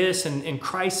like this and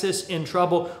crisis and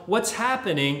trouble, what's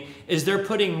happening is they're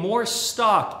putting more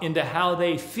stock into how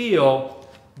they feel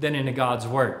than into God's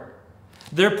word.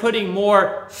 They're putting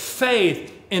more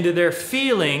faith into their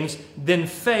feelings than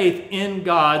faith in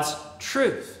God's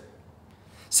truth.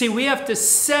 See, we have to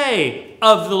say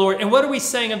of the Lord. And what are we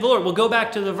saying of the Lord? We'll go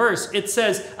back to the verse. It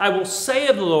says, I will say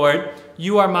of the Lord,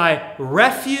 you are my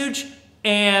refuge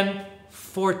and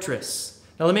fortress.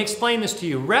 Now let me explain this to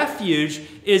you. Refuge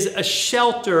is a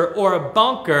shelter or a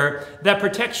bunker that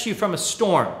protects you from a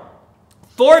storm.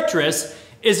 Fortress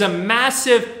is a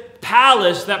massive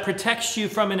palace that protects you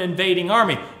from an invading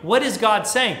army. What is God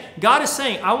saying? God is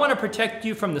saying, I want to protect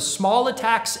you from the small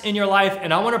attacks in your life,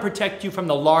 and I want to protect you from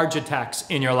the large attacks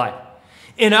in your life.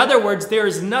 In other words, there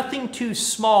is nothing too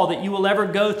small that you will ever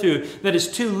go through that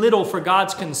is too little for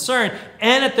God's concern.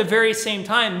 And at the very same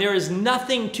time, there is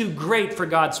nothing too great for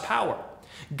God's power.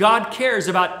 God cares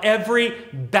about every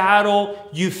battle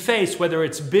you face, whether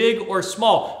it's big or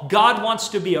small. God wants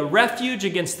to be a refuge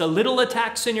against the little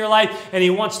attacks in your life, and he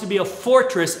wants to be a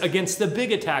fortress against the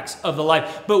big attacks of the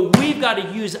life. But we've got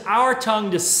to use our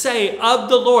tongue to say of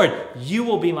the Lord, you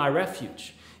will be my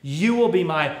refuge. You will be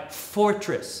my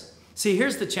fortress. See,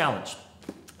 here's the challenge.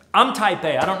 I'm type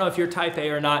A. I don't know if you're type A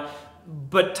or not.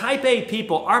 But type A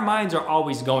people, our minds are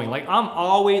always going. Like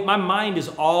my mind is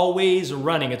always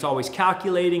running. It's always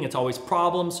calculating. It's always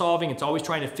problem solving. It's always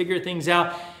trying to figure things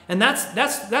out. And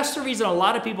that's the reason a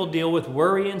lot of people deal with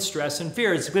worry and stress and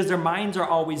fear. It's because their minds are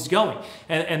always going.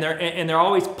 And they're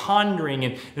always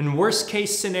pondering and worst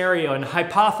case scenario and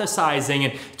hypothesizing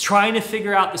and trying to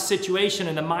figure out the situation.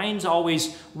 And the mind's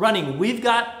always running. We've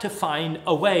got to find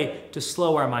a way to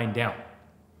slow our mind down.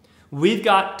 We've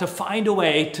got to find a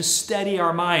way to steady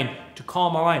our mind, to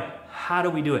calm our mind. How do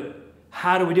we do it?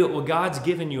 How do we do it? Well, God's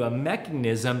given you a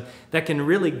mechanism that can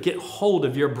really get hold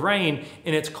of your brain,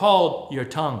 and it's called your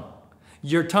tongue.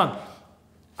 Your tongue.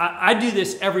 I do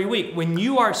this every week. When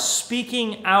you are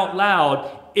speaking out loud,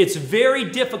 it's very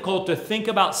difficult to think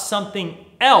about something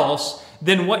else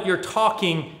than what you're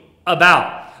talking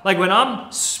about. Like when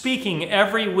I'm speaking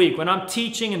every week, when I'm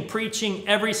teaching and preaching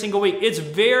every single week, it's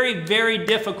very, very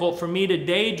difficult for me to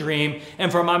daydream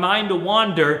and for my mind to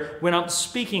wander when I'm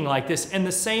speaking like this. And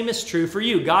the same is true for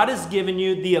you. God has given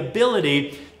you the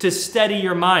ability to steady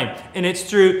your mind. And it's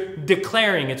through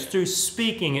declaring, it's through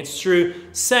speaking, it's through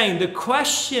saying. The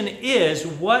question is,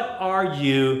 what are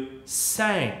you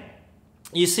saying?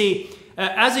 You see,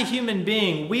 as a human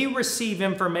being, we receive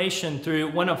information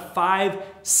through one of 5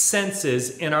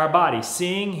 senses in our body: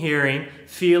 seeing, hearing,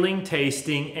 feeling,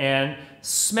 tasting, and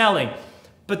smelling.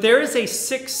 But there is a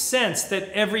 6th sense that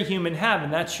every human has,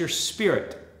 and that's your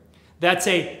spirit. That's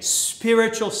a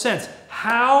spiritual sense.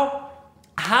 How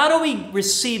do we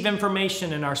receive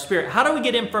information in our spirit? How do we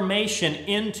get information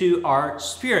into our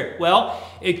spirit? Well,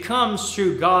 it comes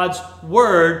through God's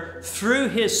word, through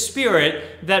his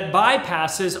spirit that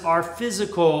bypasses our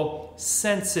physical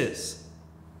senses.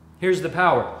 Here's the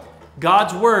power.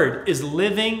 God's word is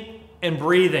living and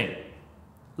breathing.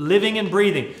 Living and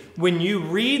breathing. When you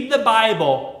read the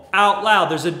Bible out loud,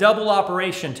 there's a double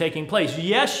operation taking place.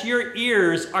 Yes, your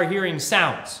ears are hearing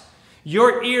sounds.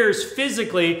 Your ears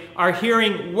physically are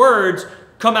hearing words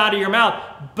come out of your mouth.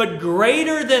 But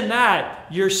greater than that,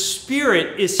 your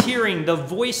spirit is hearing the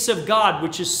voice of God,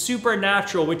 which is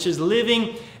supernatural, which is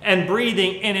living and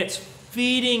breathing, and it's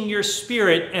feeding your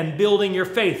spirit and building your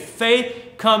faith. Faith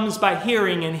comes by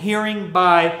hearing, and hearing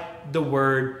by the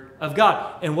word of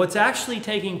God. And what's actually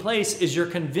taking place is you're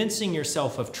convincing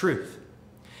yourself of truth.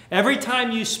 Every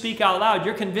time you speak out loud,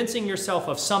 you're convincing yourself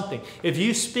of something. If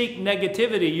you speak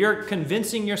negativity, you're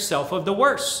convincing yourself of the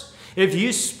worst. If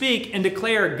you speak and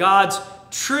declare God's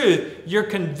truth, you're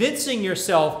convincing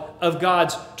yourself of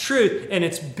God's truth, and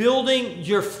it's building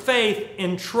your faith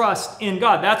and trust in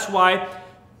God. That's why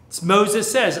Moses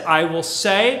says, I will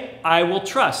say, I will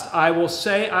trust. I will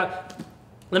say,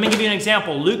 Let me give you an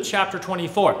example. Luke chapter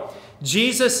 24.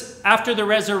 Jesus, after the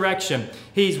resurrection,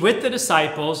 he's with the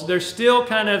disciples. They're still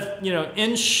kind of,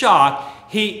 in shock.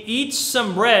 He eats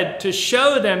some bread to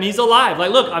show them he's alive. Like,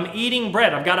 look, I'm eating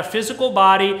bread. I've got a physical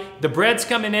body. The bread's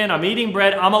coming in. I'm eating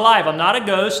bread. I'm alive. I'm not a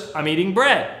ghost. I'm eating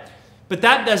bread. But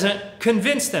that doesn't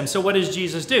convince them. So what does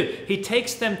Jesus do? He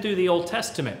takes them through the Old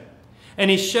Testament. And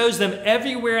he shows them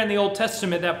everywhere in the Old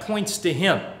Testament that points to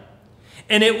him.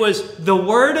 And it was the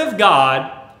Word of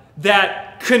God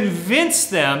that convinced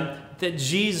them that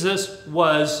Jesus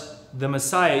was the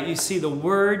Messiah. You see, the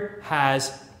Word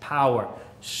has power.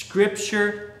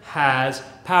 Scripture has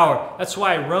power. That's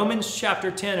why Romans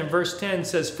chapter 10 and verse 10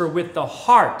 says, for with the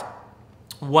heart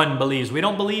one believes. We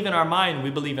don't believe in our mind,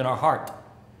 we believe in our heart.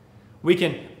 We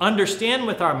can understand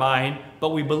with our mind, but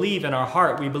we believe in our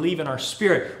heart. We believe in our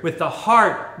spirit. With the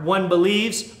heart, one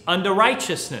believes unto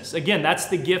righteousness. Again, that's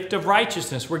the gift of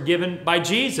righteousness we're given by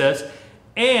Jesus.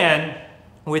 And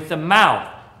with the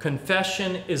mouth,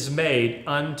 confession is made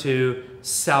unto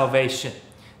salvation.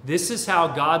 This is how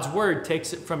God's word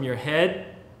takes it from your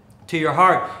head to your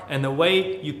heart. And the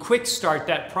way you quick start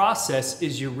that process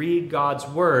is you read God's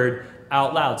word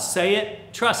out loud. Say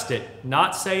it, trust it.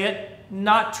 Not say it,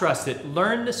 not trust it.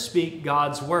 Learn to speak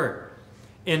God's word.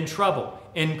 In trouble,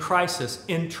 in crisis,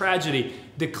 in tragedy,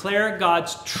 declare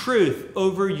God's truth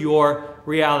over your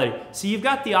reality. See, you've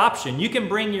got the option. You can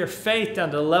bring your faith down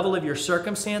to the level of your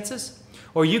circumstances,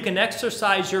 or you can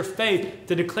exercise your faith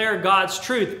to declare God's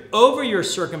truth over your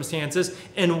circumstances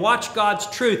and watch God's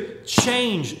truth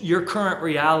change your current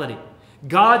reality.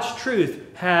 God's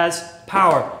truth has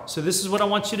power. So this is what I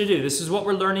want you to do. This is what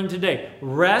we're learning today.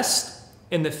 Rest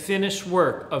in the finished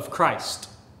work of Christ.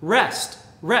 Rest.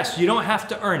 Rest. You don't have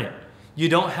to earn it. You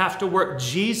don't have to work.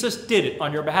 Jesus did it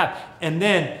on your behalf. And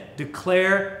then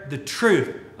declare the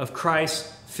truth of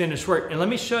Christ's finished work. And let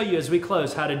me show you as we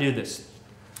close how to do this.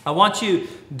 I want you,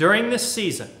 during this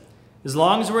season, as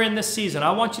long as we're in this season,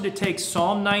 I want you to take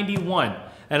Psalm 91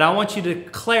 and I want you to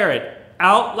declare it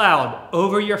out loud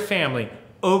over your family,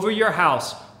 over your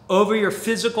house, over your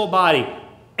physical body,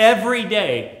 every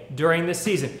day during this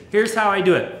season. Here's how I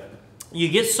do it. You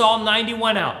get Psalm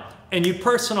 91 out and you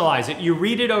personalize it. You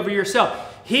read it over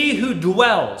yourself. He who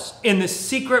dwells in the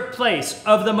secret place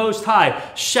of the Most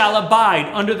High shall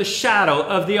abide under the shadow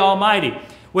of the Almighty.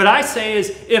 What I say is,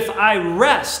 if I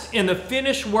rest in the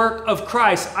finished work of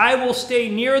Christ, I will stay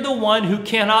near the one who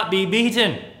cannot be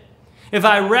beaten. If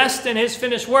I rest in his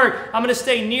finished work, I'm going to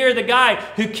stay near the guy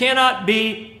who cannot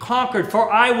be conquered.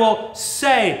 For I will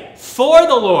say, for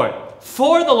the Lord,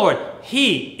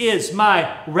 he is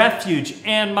my refuge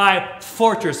and my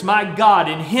fortress, my God.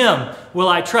 In him will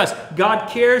I trust. God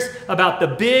cares about the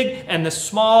big and the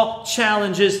small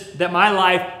challenges that my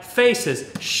life faces.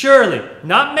 Surely,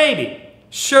 not maybe,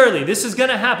 surely this is going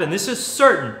to happen. This is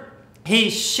certain.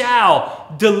 He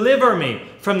shall deliver me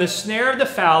from the snare of the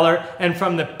fowler and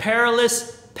from the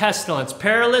perilous pestilence.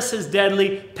 Perilous is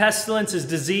deadly. Pestilence is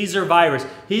disease or virus.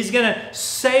 He's going to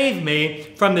save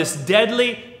me from this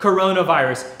deadly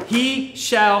coronavirus. He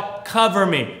shall cover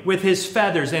me with his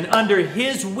feathers, and under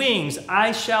his wings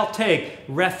I shall take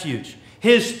refuge.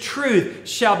 His truth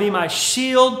shall be my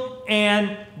shield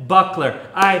and buckler.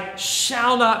 I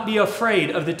shall not be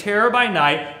afraid of the terror by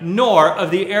night, nor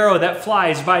of the arrow that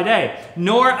flies by day,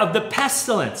 nor of the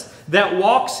pestilence that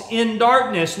walks in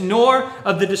darkness, nor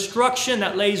of the destruction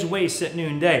that lays waste at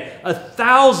noonday.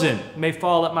 1,000 may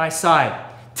fall at my side,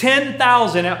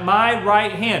 10,000 at my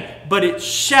right hand, but it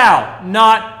shall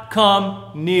not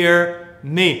come near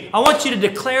me. I want you to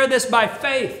declare this by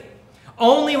faith.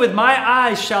 Only with my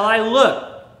eyes shall I look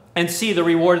and see the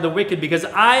reward of the wicked, because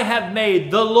I have made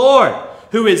the Lord,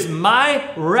 who is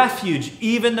my refuge,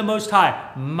 even the Most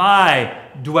High, my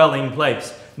dwelling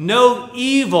place. No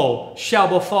evil shall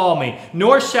befall me,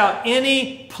 nor shall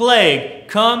any plague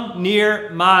come near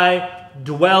my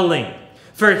dwelling.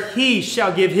 For he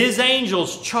shall give his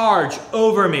angels charge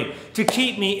over me, to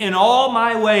keep me in all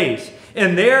my ways.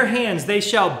 In their hands they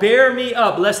shall bear me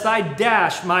up, lest I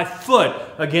dash my foot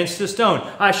against a stone.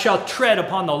 I shall tread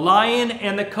upon the lion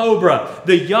and the cobra,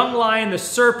 the young lion, the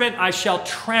serpent I shall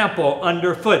trample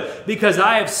underfoot, because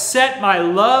I have set my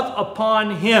love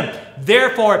upon him.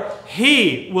 Therefore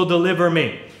he will deliver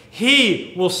me.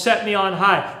 He will set me on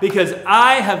high, because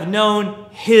I have known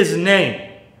his name.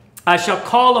 I shall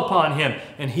call upon him,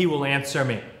 and he will answer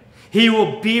me. He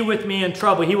will be with me in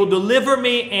trouble. He will deliver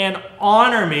me and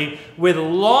honor me. With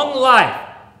long life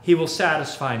he will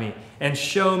satisfy me and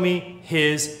show me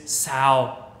his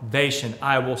salvation.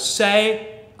 I will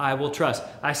say, I will trust.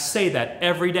 I say that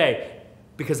every day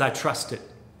because I trust it.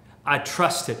 I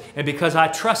trust it. And because I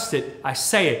trust it, I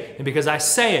say it. And because I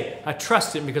say it, I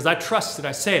trust it. And because I trust it,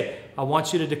 I say it. I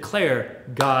want you to declare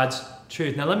God's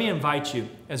truth. Now let me invite you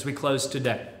as we close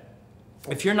today.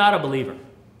 If you're not a believer,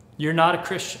 you're not a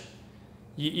Christian,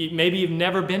 maybe you've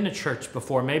never been to church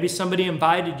before. Maybe somebody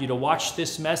invited you to watch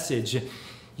this message.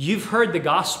 You've heard the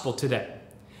gospel today.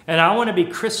 And I want to be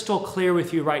crystal clear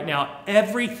with you right now.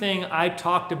 Everything I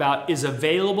talked about is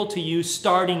available to you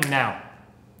starting now.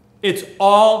 It's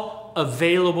all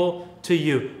available to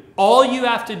you. All you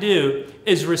have to do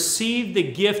is receive the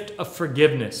gift of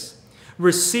forgiveness.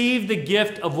 Receive the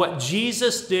gift of what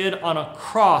Jesus did on a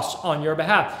cross on your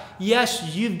behalf.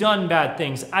 Yes, you've done bad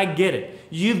things. I get it.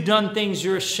 You've done things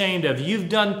you're ashamed of. You've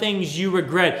done things you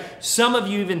regret. Some of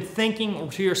you even thinking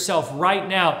to yourself right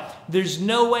now, there's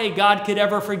no way God could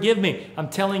ever forgive me. I'm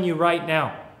telling you right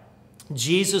now,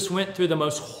 Jesus went through the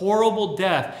most horrible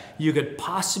death you could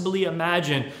possibly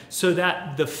imagine so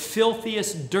that the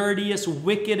filthiest, dirtiest,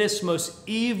 wickedest, most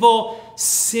evil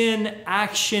sin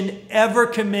action ever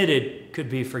committed could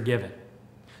be forgiven.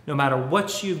 No matter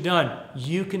what you've done,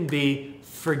 you can be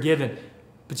forgiven.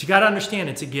 But you got to understand,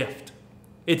 it's a gift.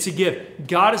 It's a gift.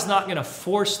 God is not going to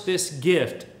force this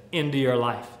gift into your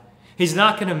life. He's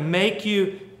not going to make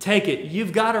you take it.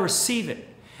 You've got to receive it.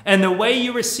 And the way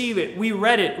you receive it, we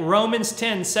read it, Romans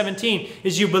 10:17,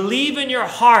 is you believe in your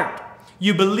heart.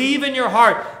 You believe in your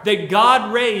heart that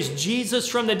God raised Jesus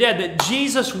from the dead, that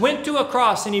Jesus went to a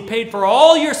cross and he paid for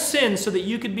all your sins so that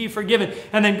you could be forgiven.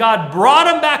 And then God brought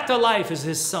him back to life as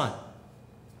his son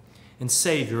and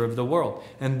Savior of the world.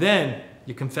 And then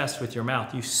you confess with your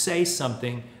mouth. You say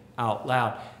something out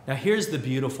loud. Now here's the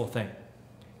beautiful thing.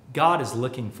 God is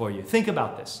looking for you. Think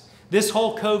about this. This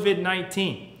whole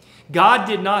COVID-19, God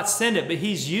did not send it, but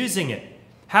he's using it.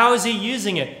 How is he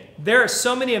using it? There are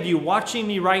so many of you watching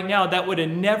me right now that would have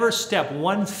never stepped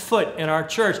one foot in our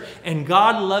church. And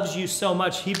God loves you so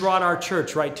much, he brought our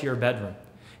church right to your bedroom.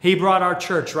 He brought our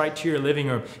church right to your living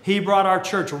room. He brought our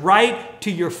church right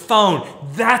to your phone.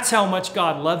 That's how much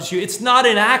God loves you. It's not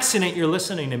an accident you're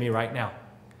listening to me right now.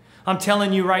 I'm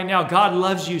telling you right now, God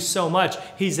loves you so much.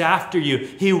 He's after you.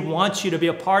 He wants you to be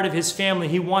a part of his family.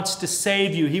 He wants to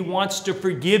save you. He wants to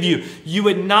forgive you. You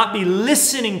would not be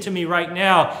listening to me right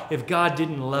now if God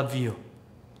didn't love you.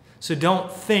 So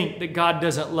don't think that God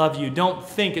doesn't love you. Don't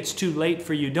think it's too late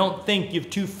for you. Don't think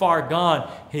you've too far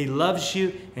gone. He loves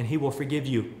you and he will forgive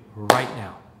you right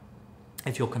now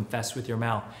if you'll confess with your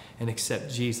mouth and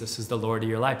accept Jesus as the Lord of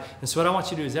your life. And so what I want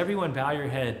you to do is everyone bow your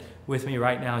head with me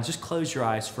right now and just close your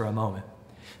eyes for a moment.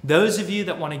 Those of you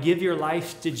that want to give your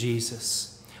life to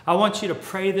Jesus, I want you to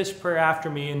pray this prayer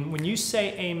after me. And when you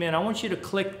say amen, I want you to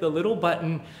click the little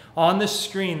button on the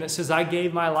screen that says, I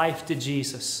gave my life to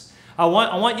Jesus. I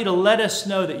want you to let us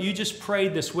know that you just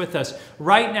prayed this with us.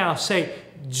 Right now, say,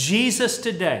 Jesus,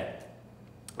 today,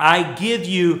 I give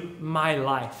you my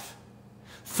life.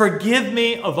 Forgive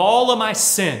me of all of my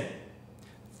sin.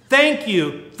 Thank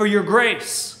you for your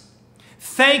grace.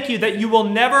 Thank you that you will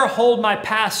never hold my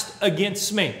past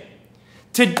against me.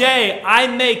 Today, I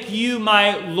make you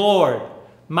my Lord,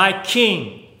 my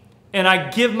King, and I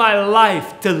give my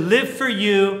life to live for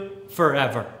you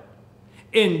forever.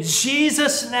 In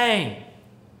Jesus' name,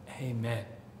 amen.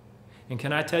 And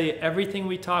can I tell you, everything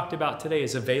we talked about today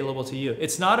is available to you.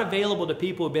 It's not available to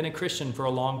people who've been a Christian for a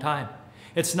long time.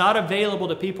 It's not available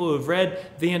to people who have read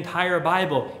the entire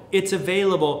Bible. It's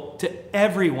available to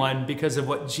everyone because of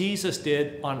what Jesus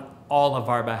did on all of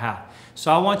our behalf.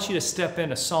 So I want you to step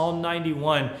into Psalm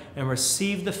 91 and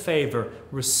receive the favor,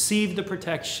 receive the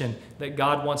protection that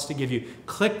God wants to give you.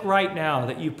 Click right now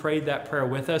that you prayed that prayer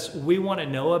with us. We want to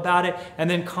know about it, and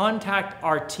then contact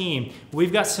our team.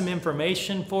 We've got some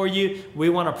information for you. We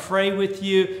want to pray with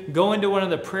you. Go into one of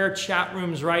the prayer chat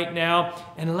rooms right now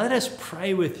and let us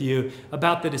pray with you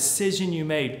about the decision you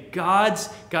made. God's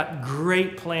got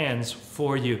great plans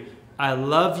for you. I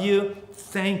love you.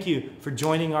 Thank you for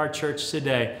joining our church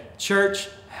today. Church,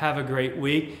 have a great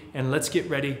week, and let's get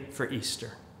ready for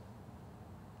Easter.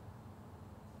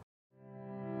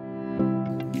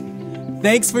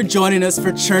 Thanks for joining us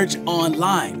for Church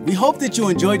Online. We hope that you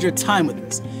enjoyed your time with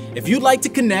us. If you'd like to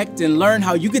connect and learn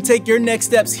how you can take your next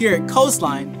steps here at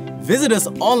Coastline, visit us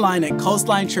online at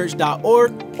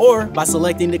coastlinechurch.org or by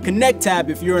selecting the Connect tab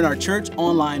if you're in our Church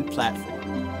Online platform.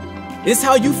 It's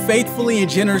how you faithfully and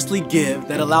generously give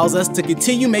that allows us to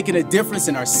continue making a difference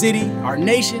in our city, our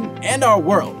nation, and our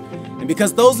world. And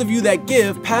because those of you that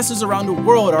give, pastors around the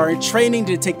world are in training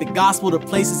to take the gospel to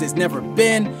places it's never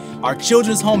been. Our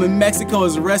children's home in Mexico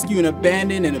is rescuing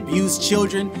abandoned and abused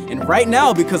children. And right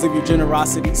now, because of your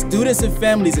generosity, students and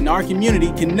families in our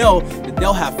community can know that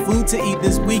they'll have food to eat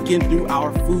this weekend through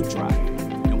our food drive.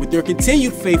 With your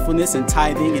continued faithfulness in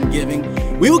tithing and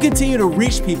giving, we will continue to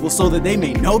reach people so that they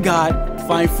may know God,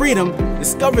 find freedom,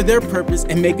 discover their purpose,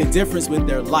 and make a difference with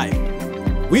their life.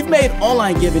 We've made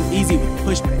online giving easy with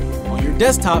PushPay. On your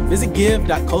desktop, visit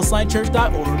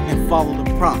give.coastlinechurch.org and follow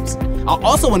the prompts. I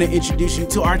also want to introduce you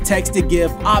to our text to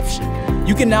give option.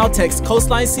 You can now text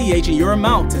Coastline CH and your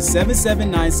amount to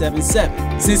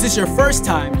 77977. Since it's your first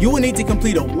time, you will need to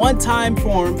complete a one-time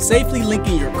form safely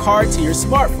linking your card to your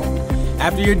smartphone.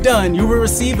 After you're done, you will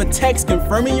receive a text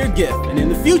confirming your gift, and in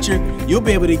the future, you'll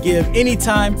be able to give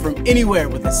anytime from anywhere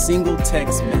with a single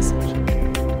text message.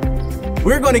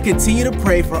 We're going to continue to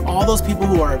pray for all those people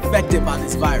who are affected by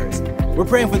this virus. We're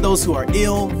praying for those who are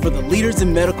ill, for the leaders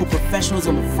and medical professionals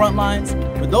on the front lines,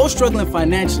 for those struggling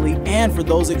financially, and for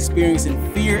those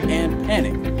experiencing fear and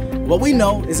panic. What we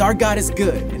know is our God is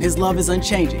good and His love is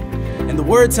unchanging. And the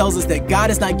Word tells us that God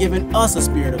has not given us a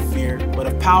spirit of fear, but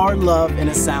of power, love, and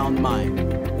a sound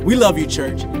mind. We love you,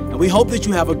 church, and we hope that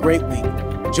you have a great week.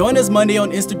 Join us Monday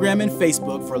on Instagram and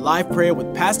Facebook for live prayer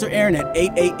with Pastor Aaron at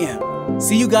 8 a.m.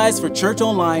 See you guys for Church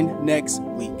Online next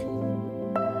week.